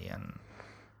Blu-ray, and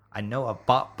I know I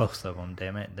bought both of them,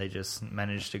 damn it. They just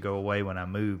managed to go away when I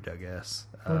moved, I guess.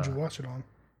 Where'd you watch it on?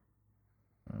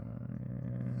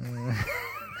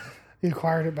 You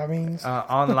acquired it by means?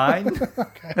 Online.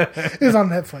 Okay. It was on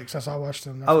Netflix. That's how I watched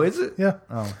it. Oh, is it? Yeah.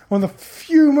 Oh. One of the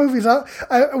few movies at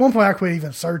one point I quit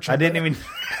even searching. I didn't even.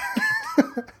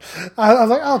 I was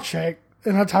like, I'll check.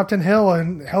 And I typed in Hell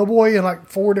and Hellboy, and like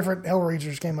 4 different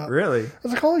Hellraisers came up. Really? I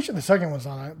was like, holy shit, the second one's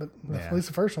on it, but at least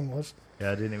the first one was.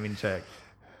 Yeah, I didn't even check.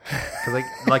 Because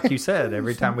like you said,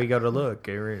 every time we go to look,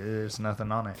 there's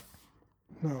nothing on it.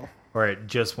 No. Or it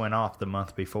just went off the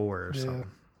month before or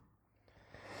something.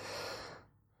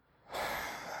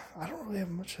 I don't really have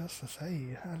much else to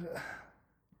say.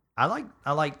 I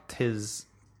liked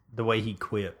the way he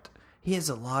quipped. He has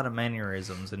a lot of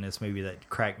mannerisms in this movie that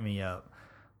crack me up.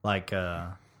 Like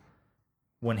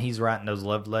when he's writing those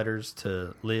love letters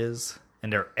to Liz,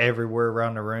 and they're everywhere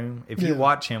around the room. If you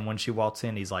watch him when she walks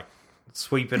in, he's like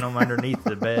sweeping them underneath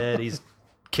the bed. He's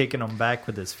kicking them back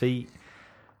with his feet.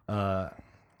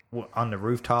 On the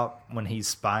rooftop when he's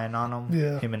spying on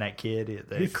them, him and that kid,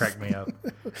 they cracked me up.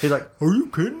 He's like, "Are you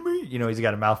kidding me?" You know, he's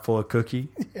got a mouthful of cookie.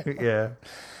 Yeah.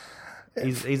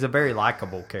 He's a very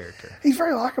likable character. He's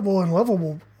very likable and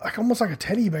lovable, like almost like a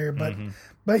teddy bear, but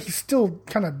he's still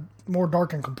kind of more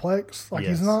dark and complex. Like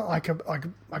he's not like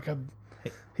a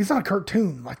he's not a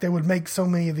cartoon like they would make so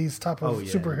many of these type of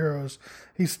superheroes.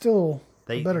 He's still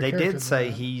a better character. They did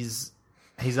say he's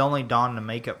only donned the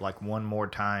makeup like one more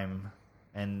time.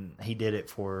 And he did it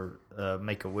for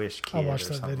Make-A-Wish kid I watched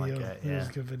or something video. like that. It was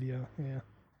a good video, yeah.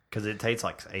 Because it takes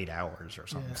like 8 hours or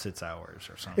something, 6 hours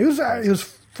or something. It was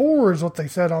 4 is what they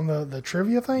said on the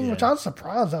trivia thing, which I was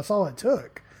surprised that's all it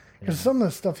took. Because some of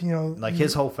the stuff, you know... Like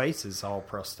his whole face is all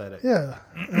prosthetic. Yeah.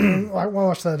 And when I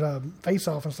watched that Face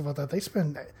Off and stuff like that, they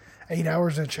spend 8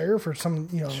 hours in a chair for some,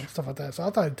 you know, stuff like that. So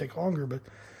I thought it'd take longer, but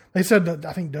they said that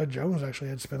I think Doug Jones actually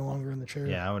had to spend longer in the chair.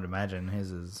 Yeah, I would imagine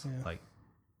his is like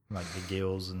the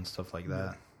gills and stuff like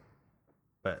that.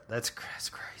 But that's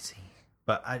crazy.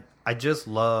 But I just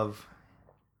love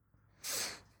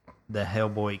the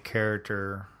Hellboy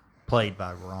character played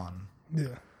by Ron.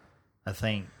 Yeah. I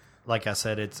think, like I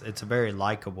said, it's a very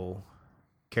likable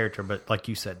character, but like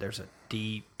you said, there's a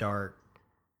deep, dark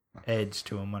edge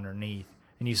to him underneath.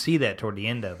 And you see that toward the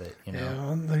end of it, you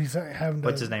know. Yeah, he's having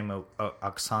what's his name?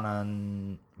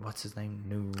 Oksana what's his name?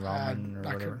 New Ramen or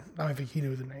whatever. I don't think he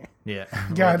knew the name. Yeah.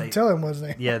 The guy had to tell him what his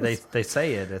name Yeah, was. they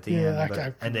say it at the end.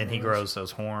 I And then he grows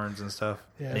those horns and stuff.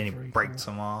 Yeah, and then he that's breaks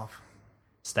them off.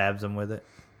 Stabs them with it.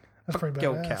 That's pretty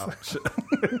Yo, badass.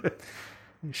 couch.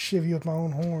 You shiv you with my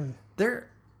own horn.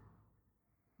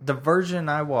 The version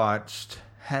I watched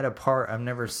had a part I've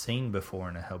never seen before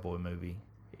in a Hellboy movie.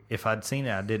 If I'd seen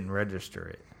it, I didn't register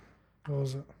it. What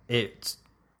was it?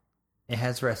 It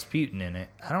has Rasputin in it.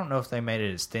 I don't know if they made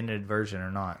an extended version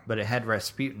or not, but it had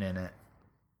Rasputin in it.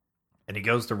 And he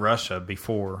goes to Russia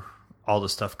before all the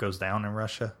stuff goes down in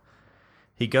Russia.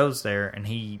 He goes there and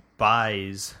he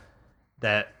buys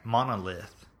that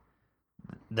monolith.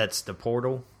 That's the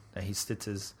portal that he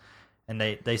stitches. And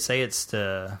they say it's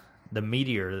the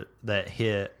meteor that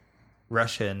hit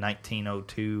Russia in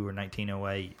 1902 or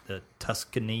 1908. The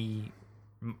Tuscany.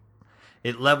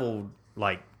 It leveled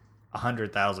like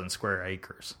 100,000 square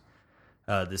acres.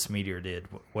 This meteor did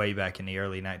way back in the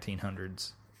early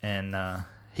 1900s. And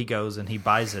he goes and he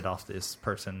buys it off this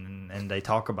person, and they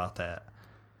talk about that.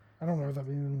 I don't know if that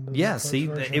be in the Yeah, first see,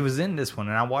 version. it was in this one,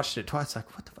 and I watched it twice.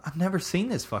 Like, what the I've never seen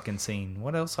this fucking scene.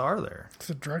 What else are there? It's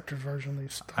a director's version. They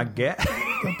stole. I get.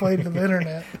 They played it on the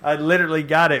internet. I literally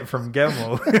got it from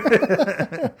Gilmo.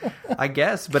 I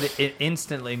guess, but it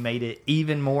instantly made it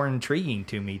even more intriguing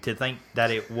to me to think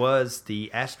that it was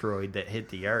the asteroid that hit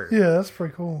the Earth. Yeah, that's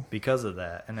pretty cool. Because of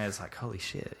that, and it's like, holy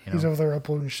shit! You know? He's over there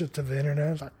uploading shit to the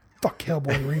internet. It's like, fuck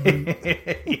Hellboy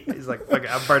reboot. He's like, fuck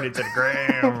it, I burned it to the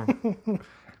ground.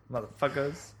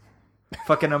 Motherfuckers.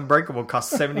 Fucking Unbreakable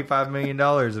cost $75 million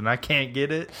and I can't get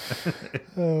it.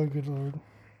 Oh, good lord.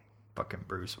 Fucking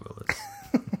Bruce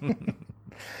Willis.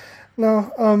 No,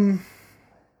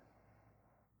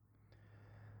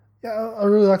 yeah, I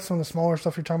really like some of the smaller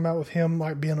stuff you're talking about with him,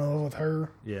 like being in love with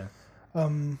her. Yeah.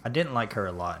 I didn't like her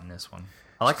a lot in this one.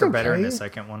 I like her she's better in the okay.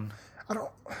 second one.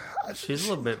 She's a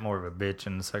little bit more of a bitch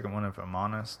in the second one, if I'm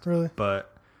honest. Really?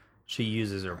 But she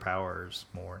uses her powers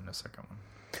more in the second one.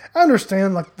 I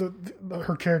understand, like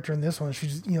her character in this one.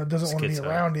 She's doesn't want to be Schizo,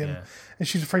 around him, yeah. and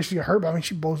she's afraid she get hurt. But I mean,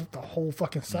 she blows up the whole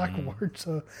fucking cycle.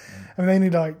 So, I mean, they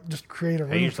need to like just create a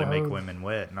room They usually for make her. women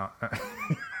wet, not.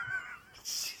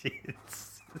 Shit.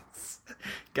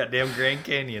 Goddamn Grand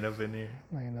Canyon up in here.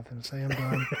 I ain't nothing to say. I'm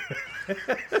done.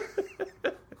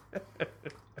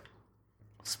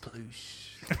 Sploosh.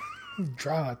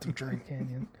 Dry out the Grand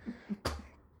Canyon.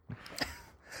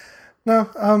 No,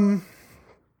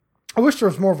 I wish there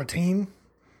was more of a team,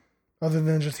 other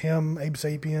than just him, Abe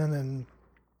Sapien, and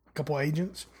a couple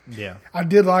agents. Yeah. I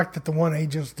did like that the one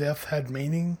agent's death had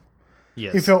meaning.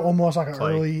 Yes. He felt almost like an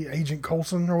Clay. early Agent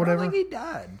Coulson or I whatever. think he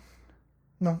died.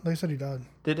 No, they said he died.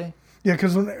 Did he? Yeah,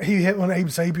 because when Abe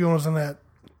Sapien was in that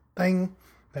thing,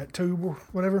 that tube or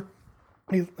whatever,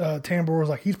 Tambor was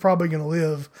like, he's probably going to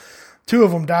live. Two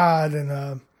of them died,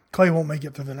 and Clay won't make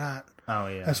it through the night. Oh,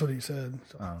 yeah. That's what he said.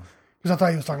 Oh. Because I thought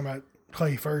he was talking about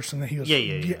Clay first, and then he was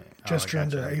Yeah. gesturing Oh, I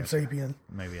to gotcha, Abe I gotcha. Sapien.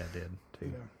 Maybe I did,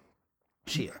 too.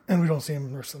 Shit. And we don't see him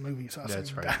in the rest of the movie, so I That's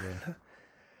said, right, yeah.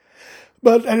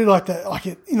 But I did like that. Like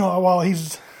it, while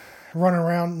he's running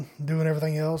around doing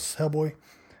everything else, Hellboy,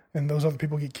 and those other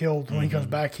people get killed. When he comes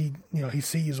back, he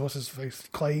sees what's his face,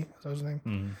 Clay, is that his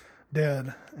name,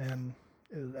 dead, and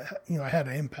it had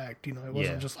an impact. It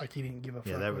wasn't just like he didn't give a fuck.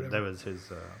 Yeah, whatever. that was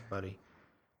his buddy.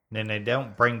 And then they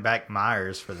don't bring back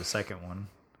Myers for the second one.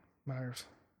 Myers.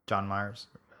 John Myers,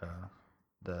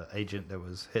 the agent that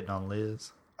was hitting on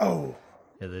Liz. Oh,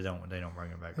 Yeah, they don't bring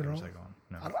him back for the don't? second one.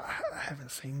 No. I haven't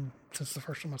seen since the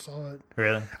first time I saw it.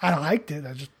 Really? I liked it.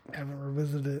 I just haven't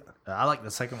revisited it. I like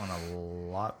the second one a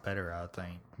lot better, I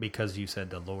think, because you said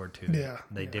the lore to it. Yeah,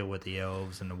 They deal with the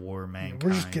elves and the war of mankind.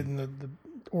 We're just getting the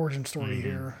origin story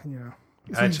here.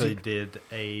 It's I actually easy. did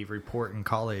a report in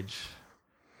college.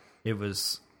 It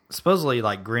was supposedly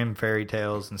like grim fairy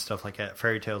tales and stuff like that.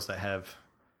 Fairy tales that have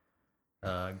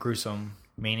gruesome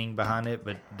meaning behind it,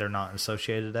 but they're not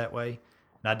associated that way.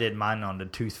 And I did mine on the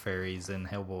tooth fairies in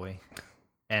Hellboy.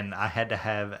 And I had to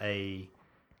have a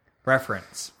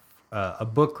reference, a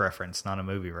book reference, not a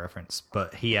movie reference.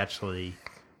 But he actually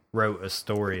wrote a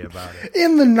story about it.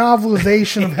 In the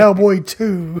novelization of Hellboy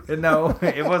 2. No,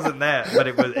 it wasn't that, but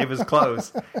it was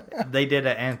close. They did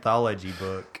an anthology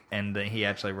book, and he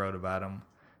actually wrote about them.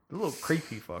 The little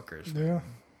creepy fuckers. Yeah.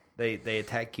 They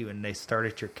attack you, and they start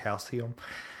at your calcium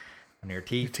on your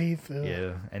teeth. Your teeth.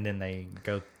 Yeah, and then they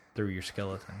go through your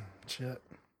skeleton. Shit.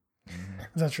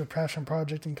 Is that your passion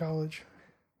project in college?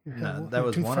 No, that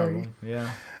was tooth one fairy? of them. Yeah.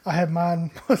 I had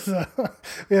mine was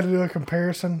we had to do a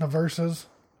comparison of verses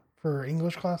for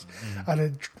English class. I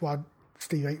did why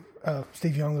Steve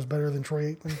Young was better than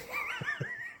Troy Aikman.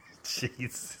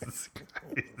 Jesus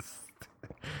Christ.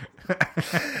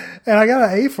 And I got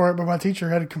an A for it, but my teacher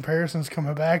had comparisons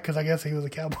coming back because I guess he was a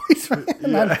Cowboys fan.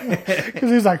 Because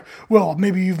he was like, well,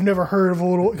 maybe you've never heard of a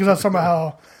little... Because I was talking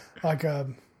about how, like,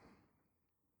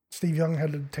 Steve Young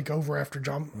had to take over after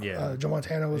Joe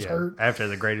Montana was hurt. After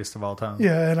the greatest of all time.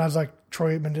 Yeah, and I was like,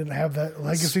 Troy Aikman didn't have that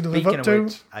legacy to live up to.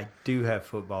 Which, I do have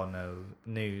football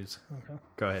news. Okay.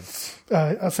 Go ahead.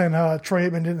 I was saying how Troy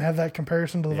Aikman didn't have that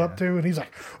comparison to live up to, and he's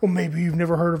like, well, maybe you've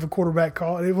never heard of a quarterback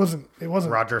call. It wasn't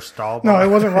Roger Staubach. No, it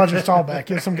wasn't Roger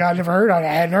Staubach. It was some guy I never heard of. I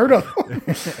hadn't heard of him.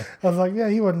 I was like, yeah,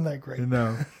 he wasn't that great.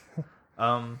 No.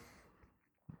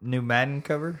 New Madden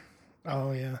cover.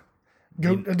 Oh, yeah.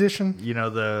 Goat edition. You know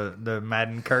the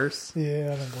Madden curse?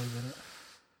 Yeah, I don't believe in it.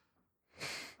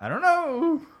 I don't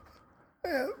know.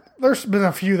 Yeah, there's been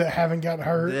a few that haven't gotten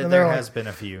hurt. There has been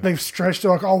a few. They've stretched it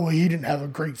like, oh, well, he didn't have a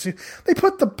great season. They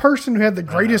put the person who had the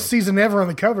greatest season ever on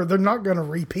the cover. They're not going to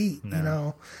repeat, you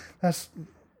know. That's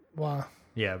why.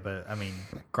 Yeah, but, I mean,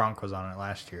 Gronk was on it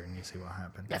last year, and you see what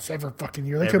happened. That's every fucking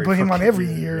year. They could put him on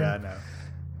every year. Yeah, I know.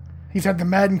 He's had the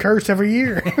Madden curse every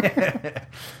year.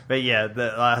 But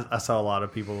yeah, I saw a lot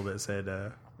of people that said,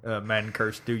 Madden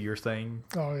curse, do your thing.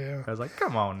 Oh, yeah. I was like,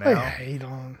 come on now. I hate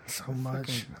on so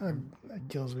much. That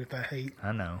kills me with that hate.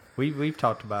 I know. We've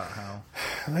talked about how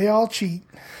they all cheat.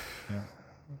 Yeah.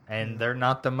 And they're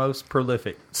not the most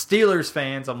prolific. Steelers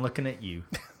fans, I'm looking at you.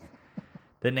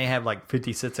 Didn't they have like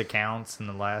 56 accounts in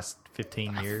the last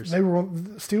 15 years? They were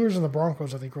Steelers and the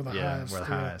Broncos, I think, were the highest. Yeah, were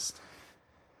the highest.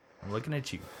 I'm looking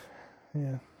at you.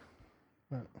 Yeah.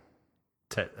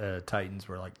 Titans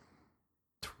were like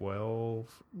 12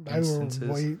 they instances.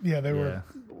 They were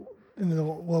in the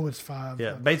lowest 5.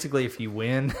 Yeah, basically if you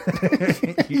win,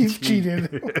 you've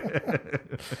cheated.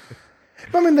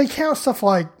 I mean, they count stuff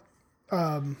like...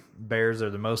 Bears are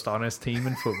the most honest team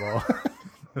in football.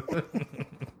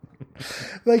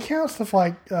 They count stuff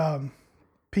like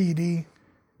PED.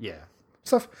 Yeah.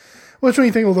 Stuff. Which when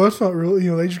you think, well, that's not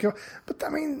real, they just go... But, I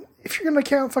mean... If you're going to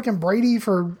count fucking Brady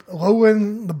for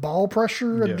lowering the ball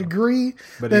pressure a degree,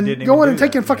 then going and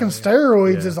taking fucking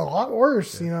steroids is a lot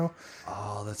worse, you know.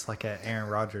 Oh, that's like an Aaron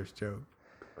Rodgers joke.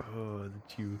 Oh, that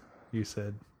you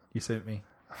said. You sent me.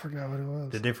 I forgot what it was.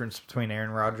 The difference between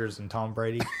Aaron Rodgers and Tom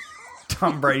Brady.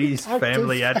 Tom Brady's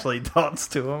family actually talks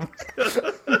to him.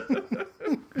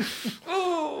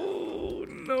 Oh,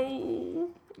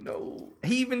 no.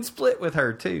 He even split with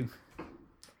her, too.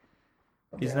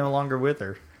 He's no longer with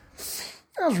her.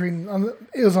 I was reading,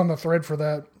 it was on the thread for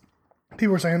that.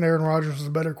 People were saying Aaron Rodgers is a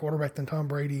better quarterback than Tom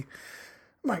Brady.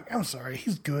 I'm like, I'm sorry,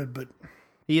 he's good, but...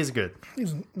 He is good.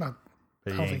 He's not...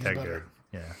 But he ain't that good.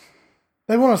 Yeah.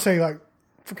 They want to say, like,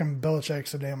 freaking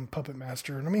Belichick's a damn puppet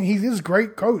master. And I mean, he is a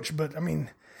great coach, but I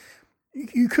mean,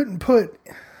 you couldn't put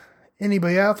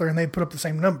anybody out there and they'd put up the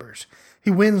same numbers. He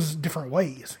wins different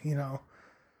ways, you know.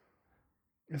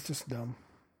 It's just dumb.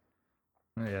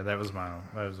 Yeah, that was my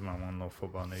one little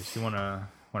football news. You wanna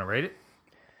rate it?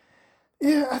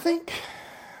 Yeah, I think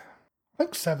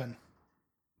 7.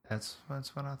 That's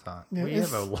what I thought. Yeah, we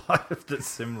have a lot of the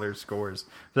similar scores.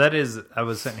 That is, I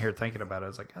was sitting here thinking about it. I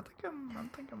was like, I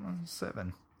think I'm on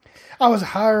 7. I was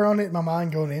higher on it in my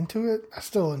mind going into it. I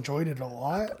still enjoyed it a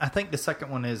lot. I think the second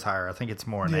one is higher. I think it's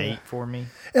more an 8 for me.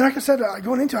 And like I said,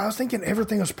 going into it, I was thinking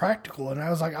everything was practical, and I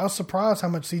was surprised how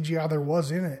much CGI there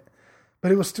was in it.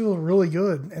 But it was still really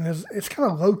good, and it's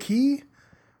kind of low key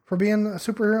for being a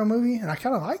superhero movie, and I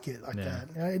kind of like it that.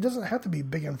 It doesn't have to be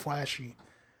big and flashy.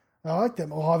 I like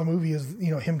that a lot of the movie is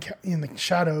him in the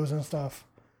shadows and stuff.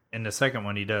 In the second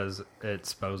one, he does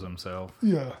expose himself.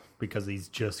 Yeah, because he's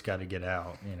just got to get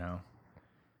out.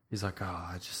 He's like,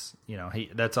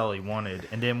 that's all he wanted.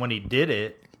 And then when he did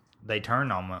it, they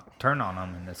turn on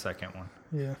him in the second one.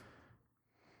 Yeah,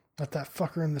 not that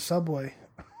fucker in the subway.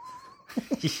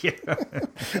 Yeah.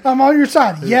 I'm on your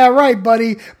side. Yeah, right,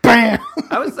 buddy. Bam.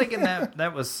 I was thinking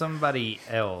that was somebody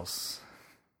else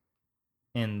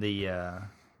in the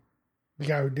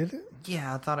guy who did it?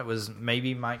 Yeah, I thought it was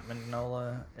maybe Mike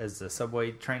Mignola as the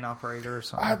subway train operator or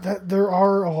something. There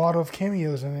are a lot of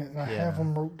cameos in it, and I have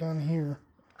them wrote down here.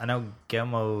 I know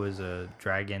Gilmo is a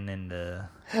dragon in the...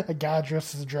 A guy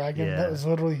dressed as a dragon. Yeah. That was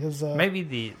literally his... Maybe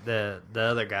the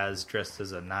other guy's dressed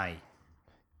as a knight.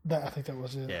 I think that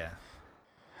was it. Yeah.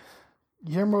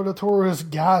 Guillermo del Toro's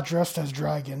guy dressed as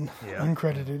dragon,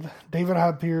 uncredited. David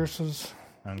Hyde Pierce was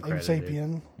Abe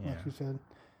Sapien, like you said.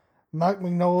 Mike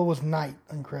Mignola was Knight,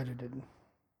 uncredited.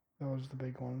 That was the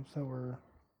big ones that were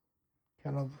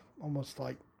kind of almost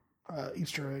like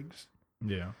Easter eggs.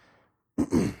 Yeah.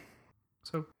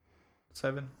 So,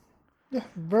 7. Yeah,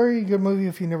 very good movie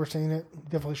if you've never seen it.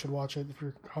 Definitely should watch it if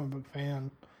you're a comic book fan.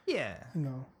 Yeah.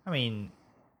 I mean,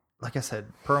 like I said,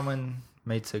 Perlman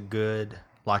Makes a good,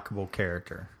 likable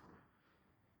character.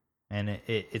 And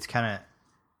it's kind of,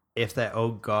 if that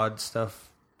old god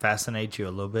stuff fascinates you a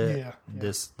little bit,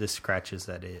 this scratches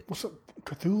that itch. What's up?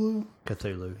 Cthulhu?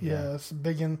 Cthulhu, yeah. It's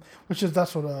big in,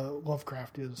 that's what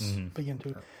Lovecraft is big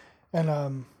into.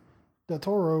 And Del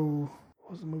Toro,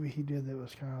 what was the movie he did that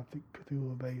was kind of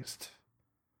Cthulhu based?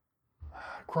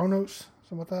 Kronos,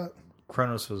 something like that.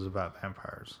 Kronos was about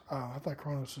vampires. Oh, I thought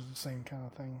Kronos was the same kind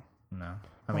of thing. No,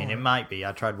 I mean it might be.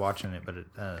 I tried watching it, but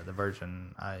the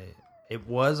version it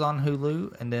was on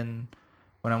Hulu, and then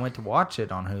when I went to watch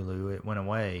it on Hulu, it went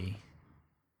away,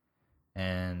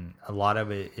 and a lot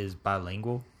of it is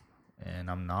bilingual, and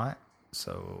I'm not.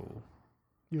 So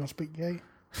you don't speak gay?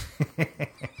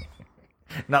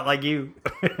 Not like you.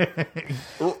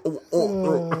 Good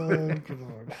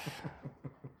Lord.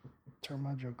 Turn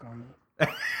my joke on it.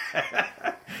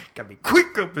 Gotta be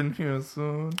quick up in here,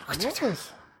 son.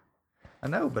 Yes. I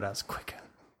know, but I was quicker.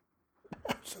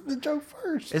 That's the joke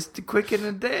first. It's the quick and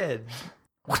the dead.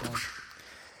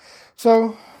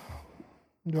 So,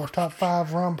 your top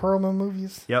 5 Ron Perlman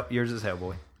movies? Yep, yours is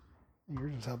Hellboy.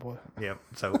 Yours is Hellboy. Yep.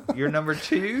 So, your number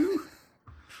 2?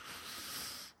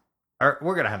 We're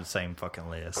going to have the same fucking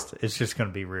list. It's just going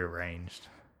to be rearranged.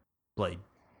 Blade.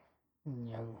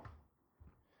 No.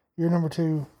 Your number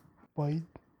 2, Blade.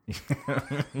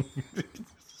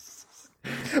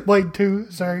 Blade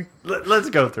 2, sorry. Let's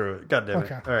go through it. God damn it.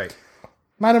 Okay. All right.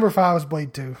 My number 5 is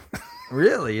Blade 2.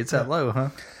 Really? It's that low, huh?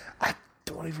 I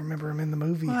don't even remember him in the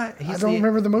movie. What? I don't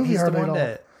remember the movie he's hardly the one at all.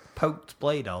 that pokes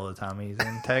Blade all the time. He's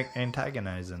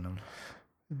antagonizing him.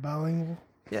 Bilingual?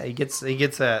 Yeah, he gets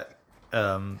that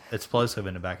explosive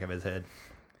in the back of his head.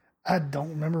 I don't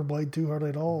remember Blade 2 hardly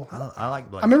at all. I like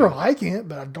Blade. I remember 2. liking it,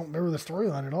 but I don't remember the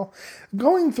storyline at all.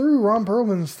 Going through Ron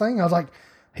Perlman's thing, I was like,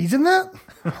 he's in that?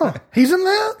 Huh. He's in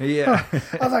that? Yeah. Huh.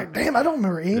 I was like, damn, I don't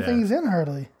remember anything he's in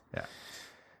hardly. Yeah.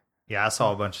 Yeah, I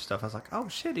saw a bunch of stuff. I was like, oh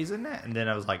shit, he's in that. And then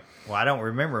I was like, well, I don't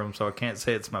remember him, so I can't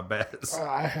say it's my best.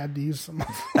 I had to use some.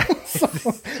 So,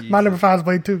 my number 5 is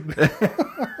Blade 2.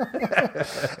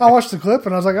 I watched the clip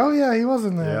and I was like, oh yeah, he was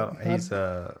in that. Yeah, he's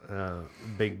a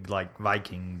big like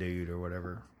Viking dude or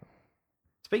whatever.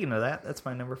 Speaking of that, that's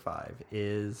my number 5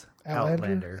 is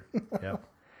Outlander. Yep.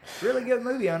 Really good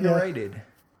movie, underrated. Yeah.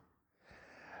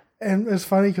 And it's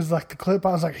funny because like the clip,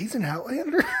 I was like, he's in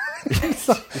Outlander.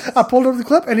 So I pulled up the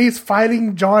clip and he's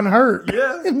fighting John Hurt.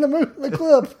 Yeah. In the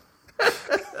clip.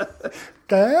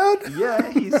 Dad.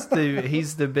 Yeah,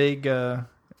 he's the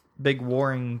big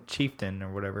warring chieftain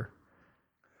or whatever.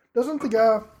 Doesn't the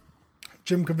guy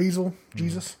Jim Caviezel,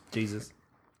 Jesus,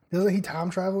 doesn't he time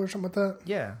travel or something like that?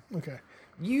 Yeah. Okay.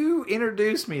 You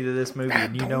introduced me to this movie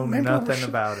and you know nothing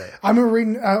about it. I remember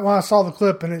reading when I saw the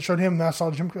clip and it showed him and I saw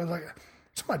Jim Caviezel. I was like,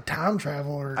 it's my time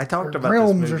travel or I talked or about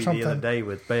realms this or movie something. the other day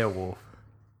with Beowulf.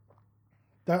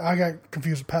 I got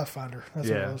confused with Pathfinder. That's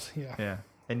what it was. Yeah. Yeah.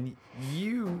 And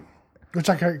you... Which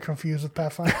I got confused with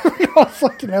Pathfinder. I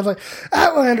was like,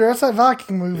 Outlander, that's that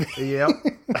Viking movie. Yep.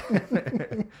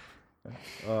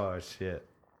 Oh, shit.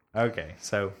 Okay,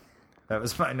 so that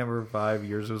was my number 5.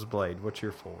 Yours was Blade. What's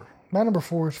your 4? My number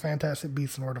 4 is Fantastic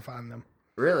Beasts and Where to Find Them.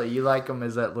 Really? You like him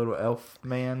as that little elf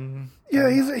man? Yeah,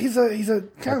 he's a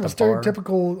kind of a bar?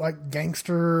 stereotypical like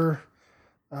gangster.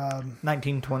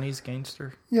 1920s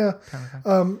gangster. Yeah, kind of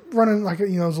thing. Running like his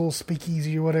little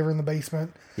speakeasy or whatever in the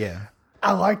basement. Yeah.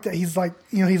 I like that he's like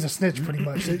he's a snitch pretty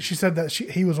much. She said that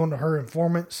he was one of her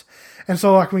informants, and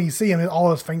so like when you see him,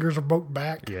 all his fingers are broke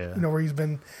back. Yeah. Where he's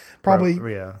been probably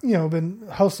yeah. Been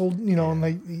hustled. And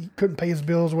he couldn't pay his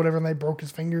bills or whatever, and they broke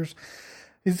his fingers.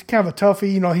 He's kind of a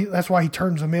toughie. That's why he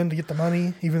turns them in to get the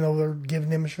money, even though they're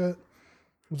giving him shit. It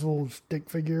was a little stick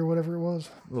figure or whatever it was.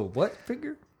 A little what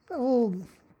figure? A little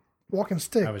walking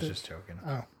stick. I was just joking.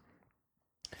 Oh.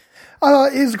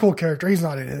 He's a cool character. He's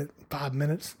not in it 5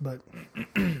 minutes, but.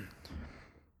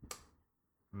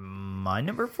 My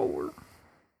number 4.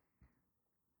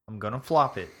 I'm going to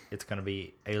flop it. It's going to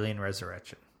be Alien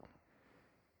Resurrection.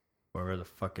 Whatever the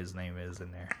fuck his name is in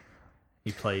there.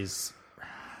 He plays...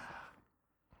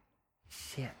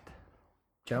 Shit.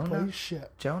 Jonah? Plays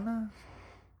shit. Jonah?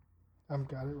 I've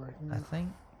got it right here. I think.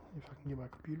 If I can get my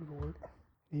computer to work.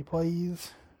 He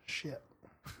plays shit.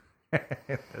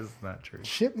 That's not true.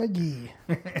 Shit McGee.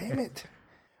 Damn it.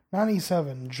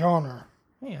 97. Joner.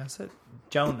 Hey, I said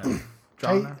Jonah.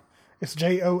 Jonah. It's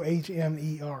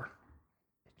Johner.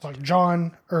 It's like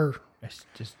John It's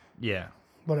just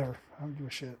whatever. I don't give a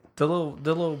shit.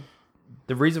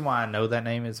 The reason why I know that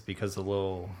name is because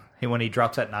when he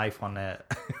drops that knife on that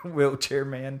wheelchair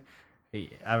man,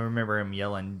 I remember him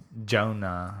yelling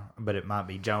Jonah, but it might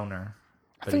be Joner.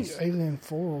 I think Alien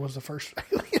 4 was the first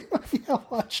Alien movie I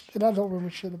watched, and I don't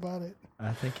remember shit about it.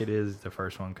 I think it is the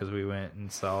first one because we went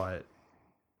and saw it,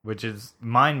 which is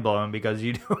mind blowing because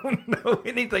you don't know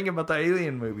anything about the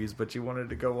Alien movies, but you wanted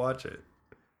to go watch it.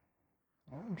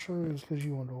 I'm sure it was because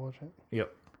you wanted to watch it.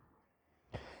 Yep.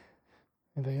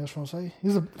 Anything else you want to say?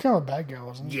 He's kind of a bad guy,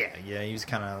 wasn't he? Yeah. He was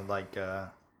kind of like,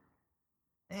 a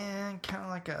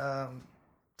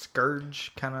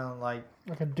scourge, kind of like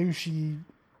a douchey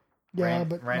guy,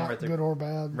 but not good or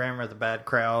bad. Ran with a bad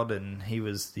crowd, and he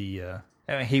was he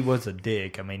was a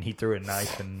dick. I mean, he threw a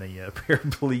knife in the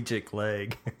paraplegic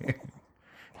leg.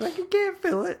 Like, you can't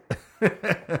feel it.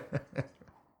 But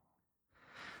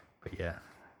yeah.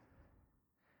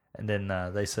 And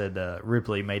then they said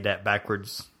Ripley made that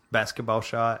backwards basketball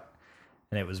shot,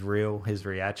 and it was real, his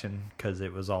reaction, because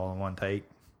it was all in one take.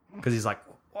 Because he's like,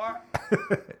 what?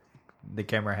 The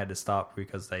camera had to stop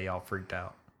because they all freaked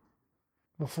out.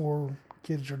 Before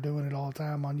kids are doing it all the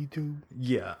time on YouTube.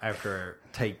 Yeah, after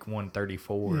take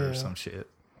 134 or some shit.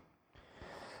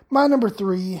 My number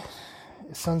 3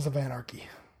 is Sons of Anarchy.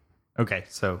 Okay,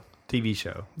 so TV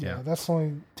show. Yeah, that's the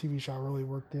only TV show I really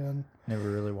worked in. Never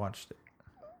really watched it.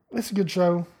 It's a good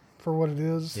show for what it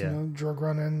is. Yeah. You know, drug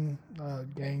running,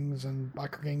 gangs and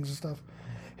biker gangs and stuff.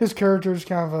 His character is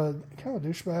kind of a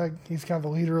douchebag. He's kind of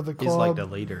the leader of the club. He's like the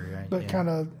leader, right? But kind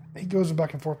of, he goes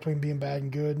back and forth between being bad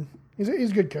and good. He's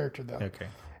a good character, though. Okay.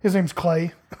 His name's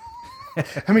Clay.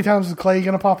 How many times is Clay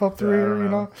going to pop up through here, you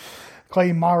know?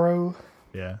 Clay Morrow.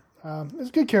 Yeah. It's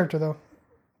a good character, though.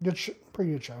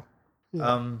 Pretty good show.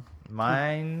 Yeah.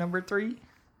 My number 3,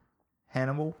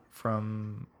 Hannibal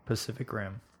from Pacific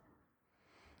Rim.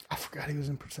 I forgot he was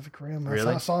in Pacific Rim.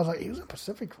 Really? I was like, he was in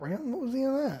Pacific Rim? What was he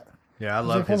in that? Yeah, I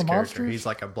love his character. He's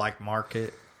like a black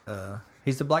market.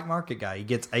 He's the black market guy. He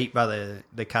gets ate by the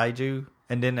kaiju,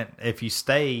 and then if you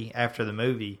stay after the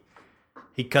movie,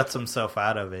 he cuts himself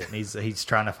out of it, and he's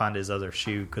trying to find his other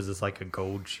shoe because it's like a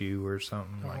gold shoe or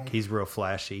something. Like, he's real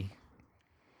flashy.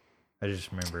 I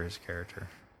just remember his character.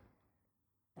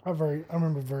 I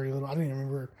remember very little. I didn't even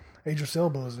remember Idris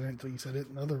Elba was in it until you said it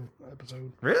in another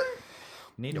episode. Really?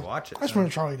 You need to watch it. I just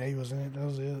remember Charlie Day was in it. That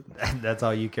was it. That's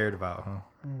all you cared about, huh?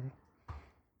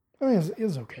 I mean, it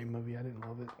was an okay movie. I didn't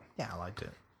love it. Yeah, I liked it.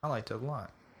 I liked it a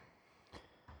lot.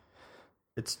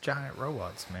 It's giant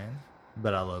robots, man.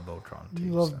 But I love Voltron too.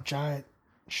 You love giant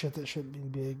shit that shouldn't be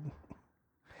big.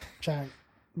 Giant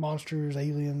monsters,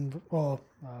 alien.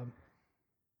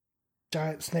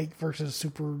 Giant snake versus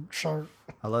super shark.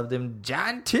 I love them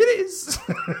giant titties.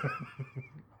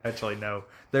 Actually, no.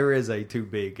 There is a too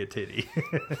big a titty.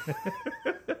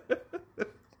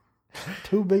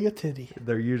 Too big a titty.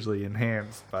 They're usually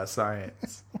enhanced by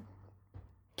science.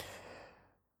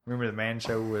 Remember the Man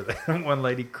Show where one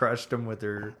lady crushed them with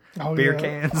her beer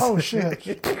cans? Oh, shit.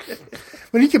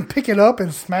 When you can pick it up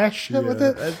and smash shit with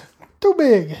it, too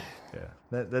big.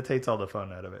 Yeah, that takes all the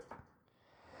fun out of it.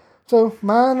 So,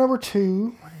 my number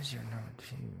 2. What is your number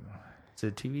 2? Is it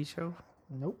a TV show?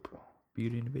 Nope.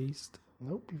 Beauty and the Beast?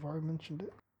 Nope, you've already mentioned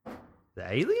it.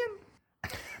 The Alien?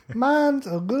 Mine's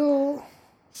a little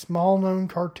small-known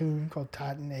cartoon called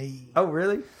Titan A. Oh,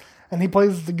 really? And he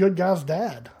plays the good guy's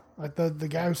dad. Like the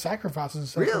guy who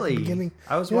sacrifices himself really? at the beginning.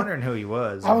 I was wondering who he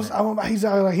was. He's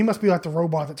like, he must be like the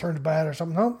robot that turns bad or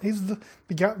something. No, he's the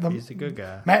guy. He's a good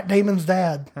guy. Matt Damon's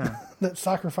dad that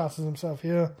sacrifices himself.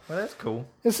 Yeah. Well, that's cool.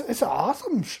 It's an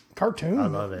awesome cartoon. I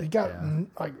love it. It got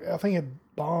I think it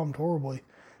bombed horribly,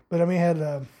 but I mean, it had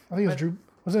I think it was Drew.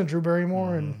 Wasn't it Drew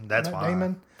Barrymore and that's Matt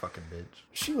Damon? Fucking bitch.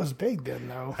 She was big then,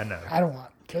 though. I know. I don't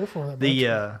care for her that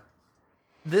much.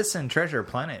 This and Treasure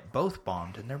Planet both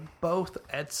bombed, and they're both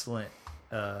excellent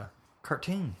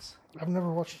cartoons. I've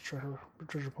never watched Treasure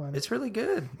Planet. It's really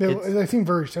good. They seem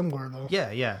very similar, though.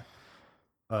 Yeah.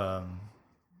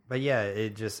 But yeah,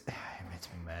 it makes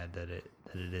me mad that it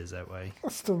is that way. I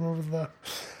still remember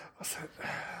what's that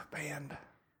band?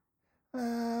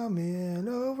 I'm in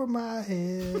over my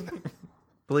head.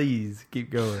 Please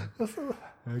keep going.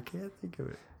 I can't think of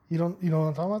it. You know what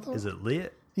I'm talking about, though? Is it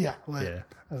Lit? Yeah, Lit. Yeah.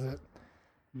 That's it.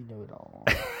 You know it all.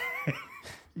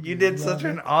 You did such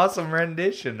an awesome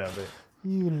rendition of it.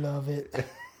 You love it.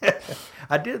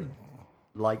 I did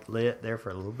like Lit there for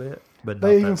a little bit, but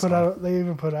they even put out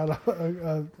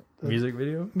a music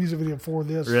video. Music video for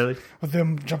this, really, with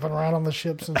them jumping around on the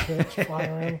ships and shit, flying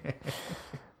around.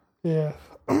 Yeah,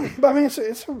 but I mean,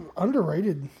 it's an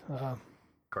underrated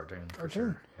cartoon.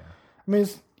 Sure. Yeah. I mean,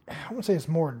 I wouldn't say it's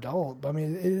more adult, but I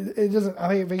mean, it doesn't.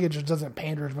 I think it just doesn't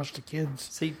pander as much to kids.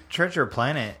 See, Treasure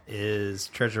Planet is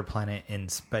Treasure Planet in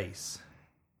space.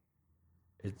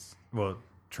 It's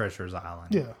Treasure's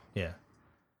Island. Yeah. Yeah.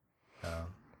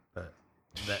 But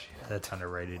That's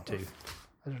underrated too.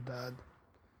 I just died.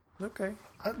 Okay.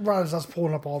 Right as I was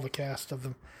pulling up all the cast of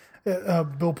them,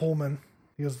 Bill Pullman.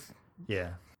 He was.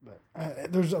 Yeah.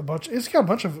 There's a bunch. It's got a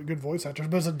bunch of good voice actors,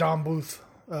 but it's a Don Bluth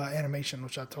animation,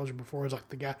 which I told you before is like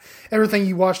the guy. Everything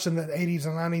you watched in the 80s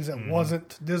and 90s that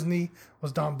wasn't Disney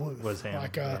was Don Bluth. Was him,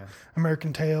 like yeah.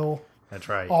 American Tail. That's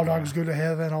right. All Dogs Go to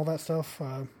Heaven, all that stuff.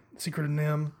 Secret of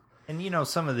NIMH. And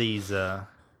some of these,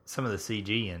 some of the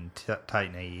CG in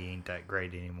Titan AE ain't that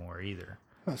great anymore either.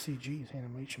 Not CG, it's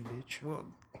animation, bitch. Well,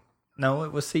 no,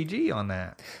 it was CG on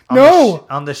that.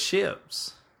 On the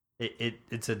ships.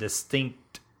 It's a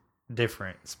distinct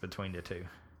difference between the two.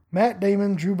 Matt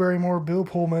Damon, Drew Barrymore, Bill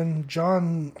Pullman,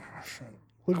 John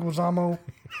Leguizamo,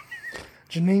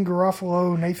 Janine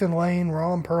Garofalo, Nathan Lane,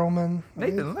 Ron Perlman.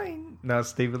 Nathan Lane? No,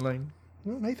 Stephen Lane.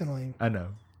 No, Nathan Lane. I know.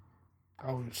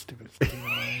 Oh, stupid Stephen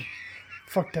Lane.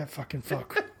 Fuck that fucking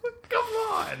fuck. Come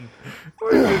on.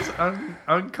 Where's this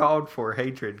uncalled for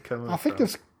hatred coming from? I think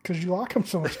that's because you like him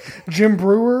so much. Jim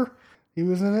Brewer, he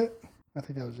was in it. I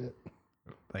think that was it.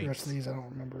 Thanks. The rest of these, I don't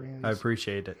remember any of these. I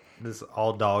appreciate it. This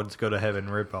All Dogs Go to Heaven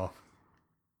ripoff.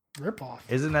 Ripoff.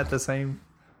 Isn't that the same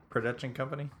production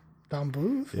company? Don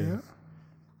Bluth, yeah.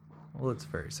 Well, it's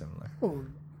very similar. Oh.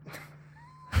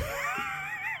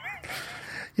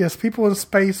 Yes, people in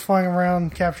space flying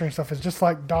around capturing stuff is just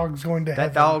like dogs going to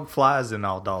heaven. That dog flies in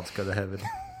All Dogs Go to Heaven.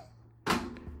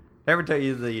 Ever tell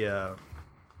you the...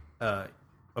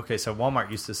 okay, so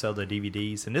Walmart used to sell the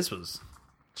DVDs, and this was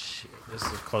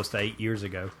close to 8 years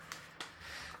ago.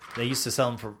 They used to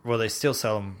sell them they still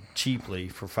sell them cheaply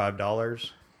for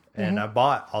 $5. And I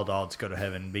bought All Dogs Go to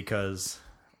Heaven because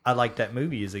I liked that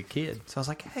movie as a kid. So I was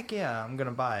like, heck yeah, I'm going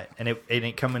to buy it. And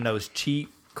it come in those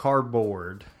cheap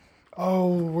cardboard.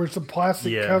 Oh, where's the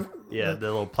plastic cover? Yeah, the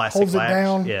little plastic holds latch. It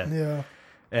down. Yeah.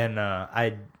 And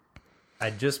I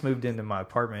just moved into my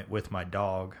apartment with my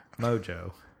dog,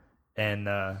 Mojo. And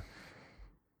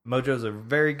Mojo's a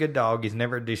very good dog. He's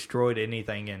never destroyed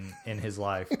anything in his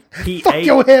life. He ate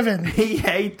your heaven. He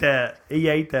ate that. He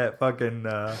ate that fucking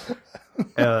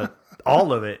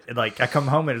all of it. Like I come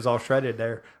home and it's all shredded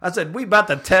there. I said, "We about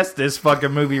to test this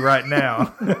fucking movie right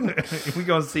now. We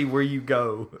gonna see where you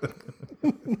go."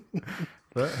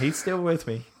 But he's still with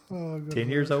me. 10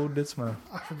 years old this month.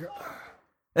 I forgot.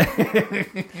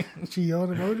 She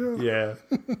yelled at Mojo? Yeah.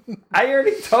 I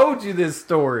already told you this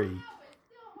story.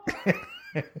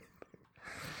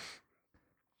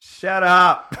 Shut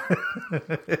up.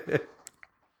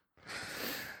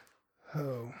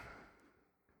 Oh.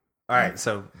 All right,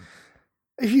 so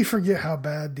if you forget how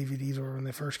bad DVDs were when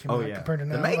they first came out compared to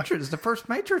now. The Matrix, the first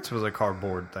Matrix was a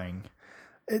cardboard thing.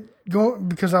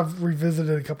 Because I've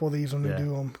revisited a couple of these when they do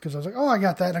them. Because I was like, oh, I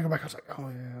got that. And I go back, I was like, oh,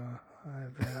 yeah, I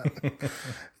have that.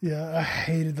 Yeah, I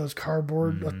hated those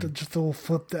cardboard. Just the little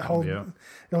flip that held. It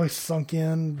always sunk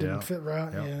in. Didn't fit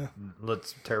right. Yeah.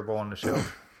 Looks terrible on the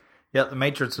shelf. Yeah, the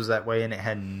Matrix was that way, and it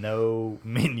had no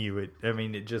menu. It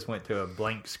just went to a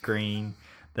blank screen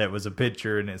that was a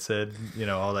picture, and it said,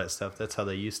 all that stuff. That's how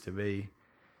they used to be.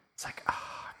 It's like,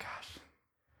 oh, gosh.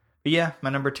 But yeah, my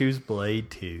number 2 is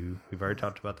Blade 2. We've already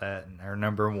talked about that. And our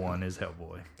number 1 is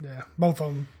Hellboy. Yeah, both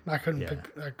of them. I couldn't pick.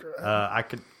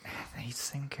 He's the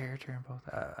same character in both.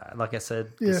 Like I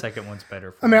said, the second one's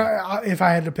better for me. If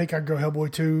I had to pick, I'd go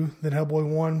Hellboy 2, then Hellboy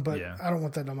 1. But I don't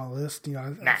want that on my list.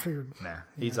 I figured. Nah,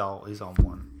 he's on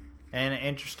 1. And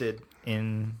interested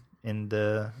in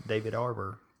the David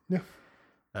Arbor. Yeah.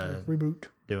 Reboot.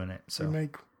 Doing it. So.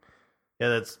 Remake. Yeah,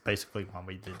 that's basically why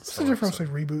we did. What's the difference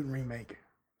between reboot and remake?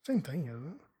 Same thing, isn't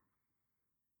it?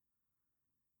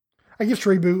 I guess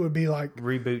reboot would be like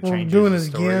reboot. We're doing it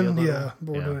again,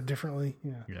 but we're doing it differently.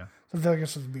 Yeah. So I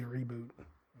guess it would be a reboot.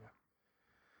 Yeah.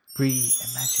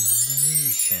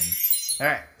 Reimagination. All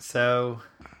right, so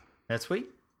next week.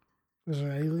 Is it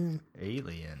an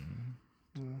alien?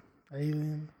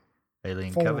 Alien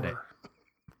 4. Covenant.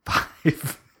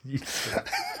 5.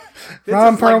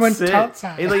 Ron Perlman top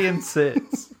 5. Alien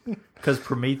 6. Because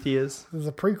Prometheus. This is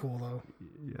a prequel, though.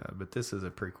 Yeah, but this is a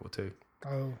prequel, too.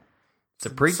 Oh. It's a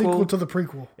prequel. Sequel to the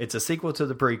prequel. It's a sequel to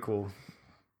the prequel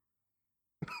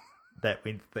that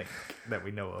we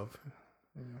know of.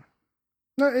 Yeah.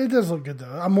 No, it does look good, though.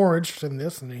 I'm more interested in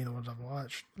this than any of the ones I've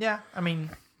watched. Yeah,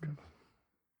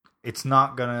 it's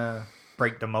not going to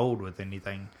break the mold with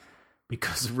anything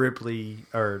because Ridley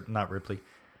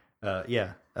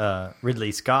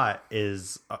Scott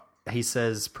is, he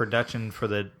says production for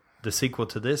the sequel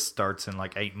to this starts in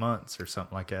like 8 months or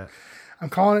something like that. I'm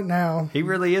calling it now. He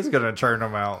really is going to churn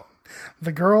them out.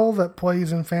 The girl that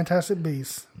plays in Fantastic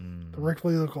Beasts, the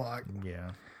Ripley lookalike.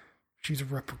 Yeah. She's a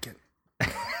replicant.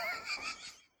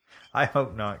 I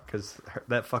hope not, because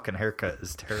that fucking haircut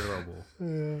is terrible.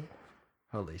 Yeah.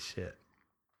 Holy shit.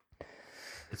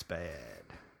 It's bad.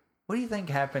 What do you think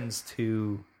happens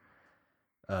to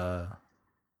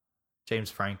James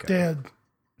Franco? Dead.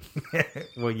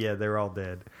 Well, yeah, they're all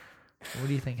dead. What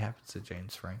do you think happens to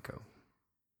James Franco?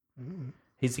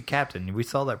 He's the captain. We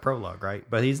saw that prologue, right?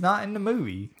 But he's not in the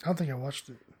movie. I don't think I watched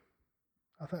it.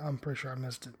 I'm pretty sure I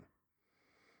missed it.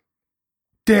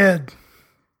 Dead.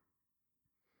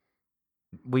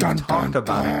 We've talked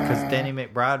about it because Danny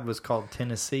McBride was called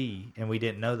Tennessee, and we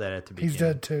didn't know that at the beginning. He's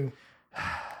dead too.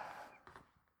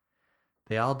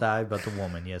 They all died but the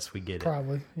woman. Yes, we get it.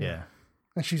 Probably. Yeah.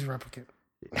 And she's a replicant.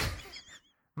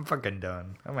 I'm fucking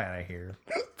done. I'm out of here.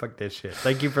 Fuck this shit.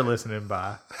 Thank you for listening.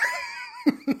 Bye.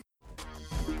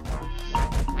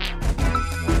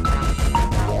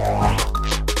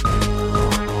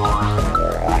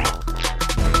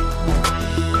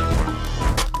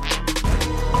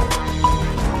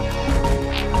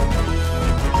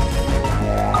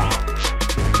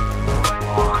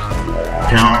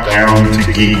 Countdown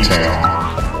to Geek Town.